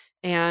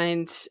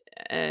 and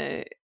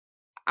uh,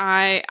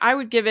 I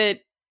would give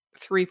it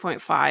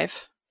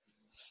 3.5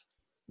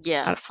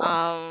 Yeah. out of 4.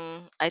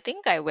 I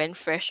think I went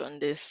fresh on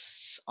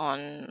this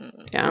on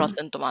Yeah.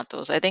 Rotten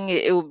Tomatoes. I think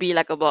it would be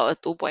like about a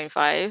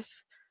 2.5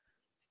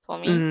 for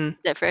me. Mm,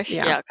 That fresh?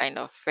 yeah. Yeah, kind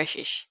of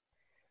freshish.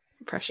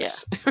 Yeah.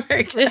 Precious.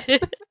 Very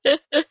good.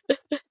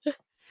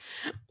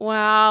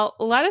 Well,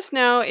 let us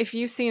know if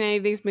you've seen any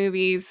of these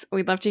movies.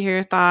 We'd love to hear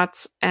your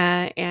thoughts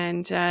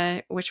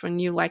and which one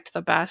you liked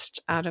the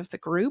best out of the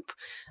group.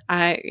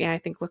 I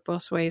think Look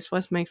Both Ways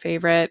was my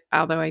favorite,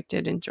 although I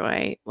did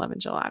enjoy Love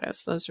and Gelato.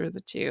 So those were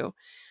the two.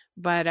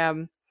 But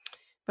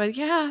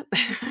yeah,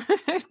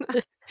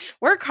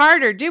 work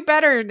harder, do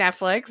better,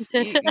 Netflix.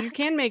 You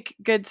can make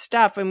good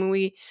stuff. I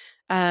mean,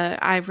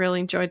 I've really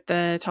enjoyed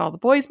the To All the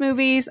Boys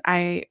movies.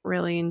 I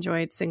really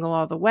enjoyed Single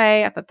All the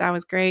Way. I thought that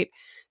was great.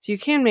 So you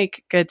can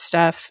make good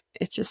stuff.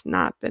 It's just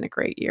not been a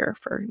great year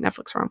for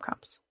Netflix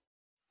rom-coms.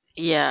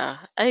 Yeah,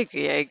 I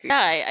agree. Yeah,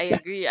 I Yeah.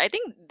 agree. I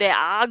think there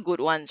are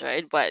good ones,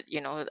 right? But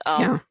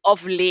Yeah.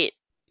 of late,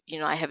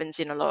 I haven't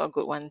seen a lot of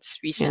good ones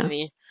Yeah.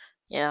 recently.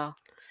 Yeah,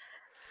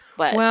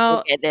 but we'll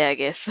Well, get there, I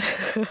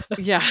guess.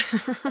 yeah.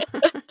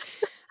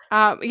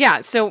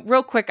 Yeah. So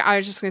real quick, I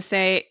was just going to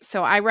say,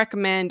 so I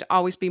recommend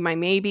Always Be My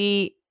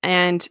Maybe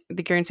and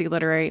the Guernsey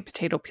Literary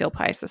Potato Peel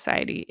Pie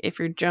Society. If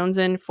you're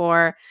jonesing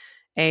for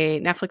a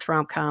Netflix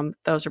rom-com,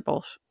 those are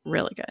both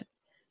really good,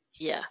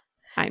 Yeah.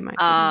 in my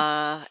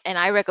opinion. And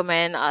I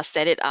recommend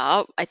Set It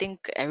Up. I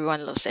think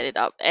everyone loves Set It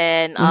Up.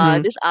 And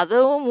Mhm. this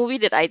other movie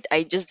that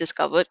I just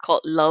discovered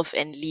called Love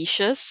and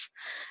Leashes.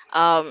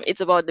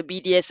 It's about the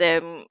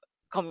BDSM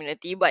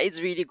community, but it's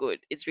really good.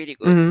 It's really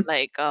good. Mhm.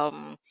 Like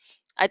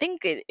I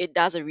think it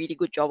does a really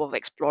good job of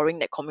exploring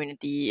that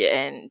community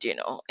and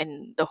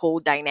and the whole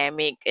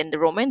dynamic, and the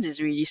romance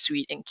is really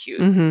sweet and cute.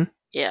 Mhm.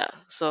 Yeah.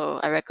 So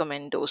I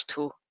recommend those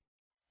two.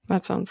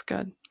 That sounds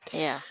good.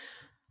 Yeah.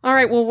 All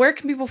right. Well, where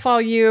can people follow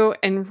you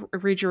and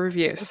read your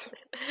reviews?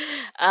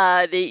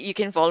 You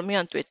can follow me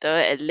on Twitter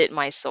at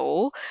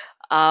litmysoul,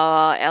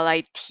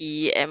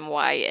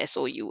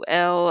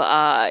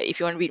 LITMYSOUL. If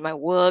you want to read my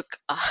work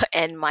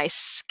and my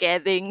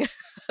scathing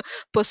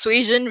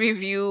persuasion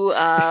review,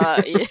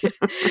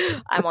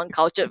 I'm on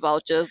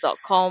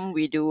culturedvouchers.com.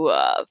 We do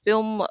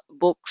film,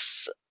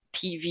 books,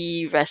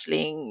 TV,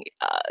 wrestling,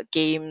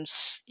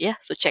 games. Yeah,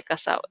 so check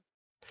us out.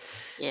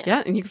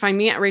 Yeah, and you can find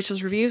me at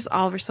Rachel's Reviews,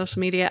 all over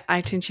social media,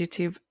 iTunes,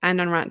 YouTube, and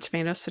on Rotten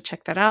Tomatoes. So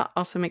check that out.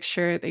 Also, make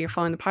sure that you're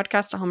following the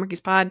podcast,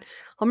 Hallmarkies Pod,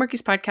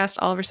 Hallmarkies Podcast,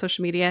 all over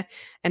social media.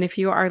 And if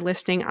you are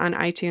listening on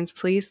iTunes,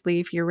 please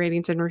leave your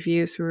ratings and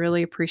reviews. We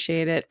really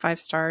appreciate it. 5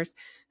 stars.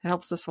 It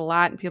helps us a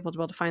lot and people to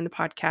be able to find the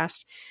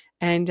podcast.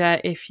 And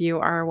if you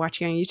are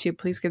watching on YouTube,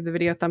 please give the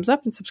video a thumbs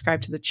up and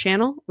subscribe to the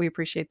channel. We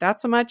appreciate that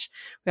so much.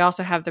 We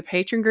also have the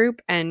Patreon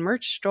group and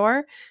merch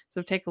store.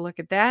 So take a look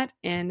at that.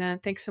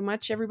 And thanks so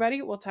much,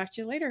 everybody. We'll talk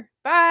to you later.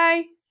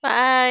 Bye.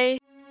 Bye.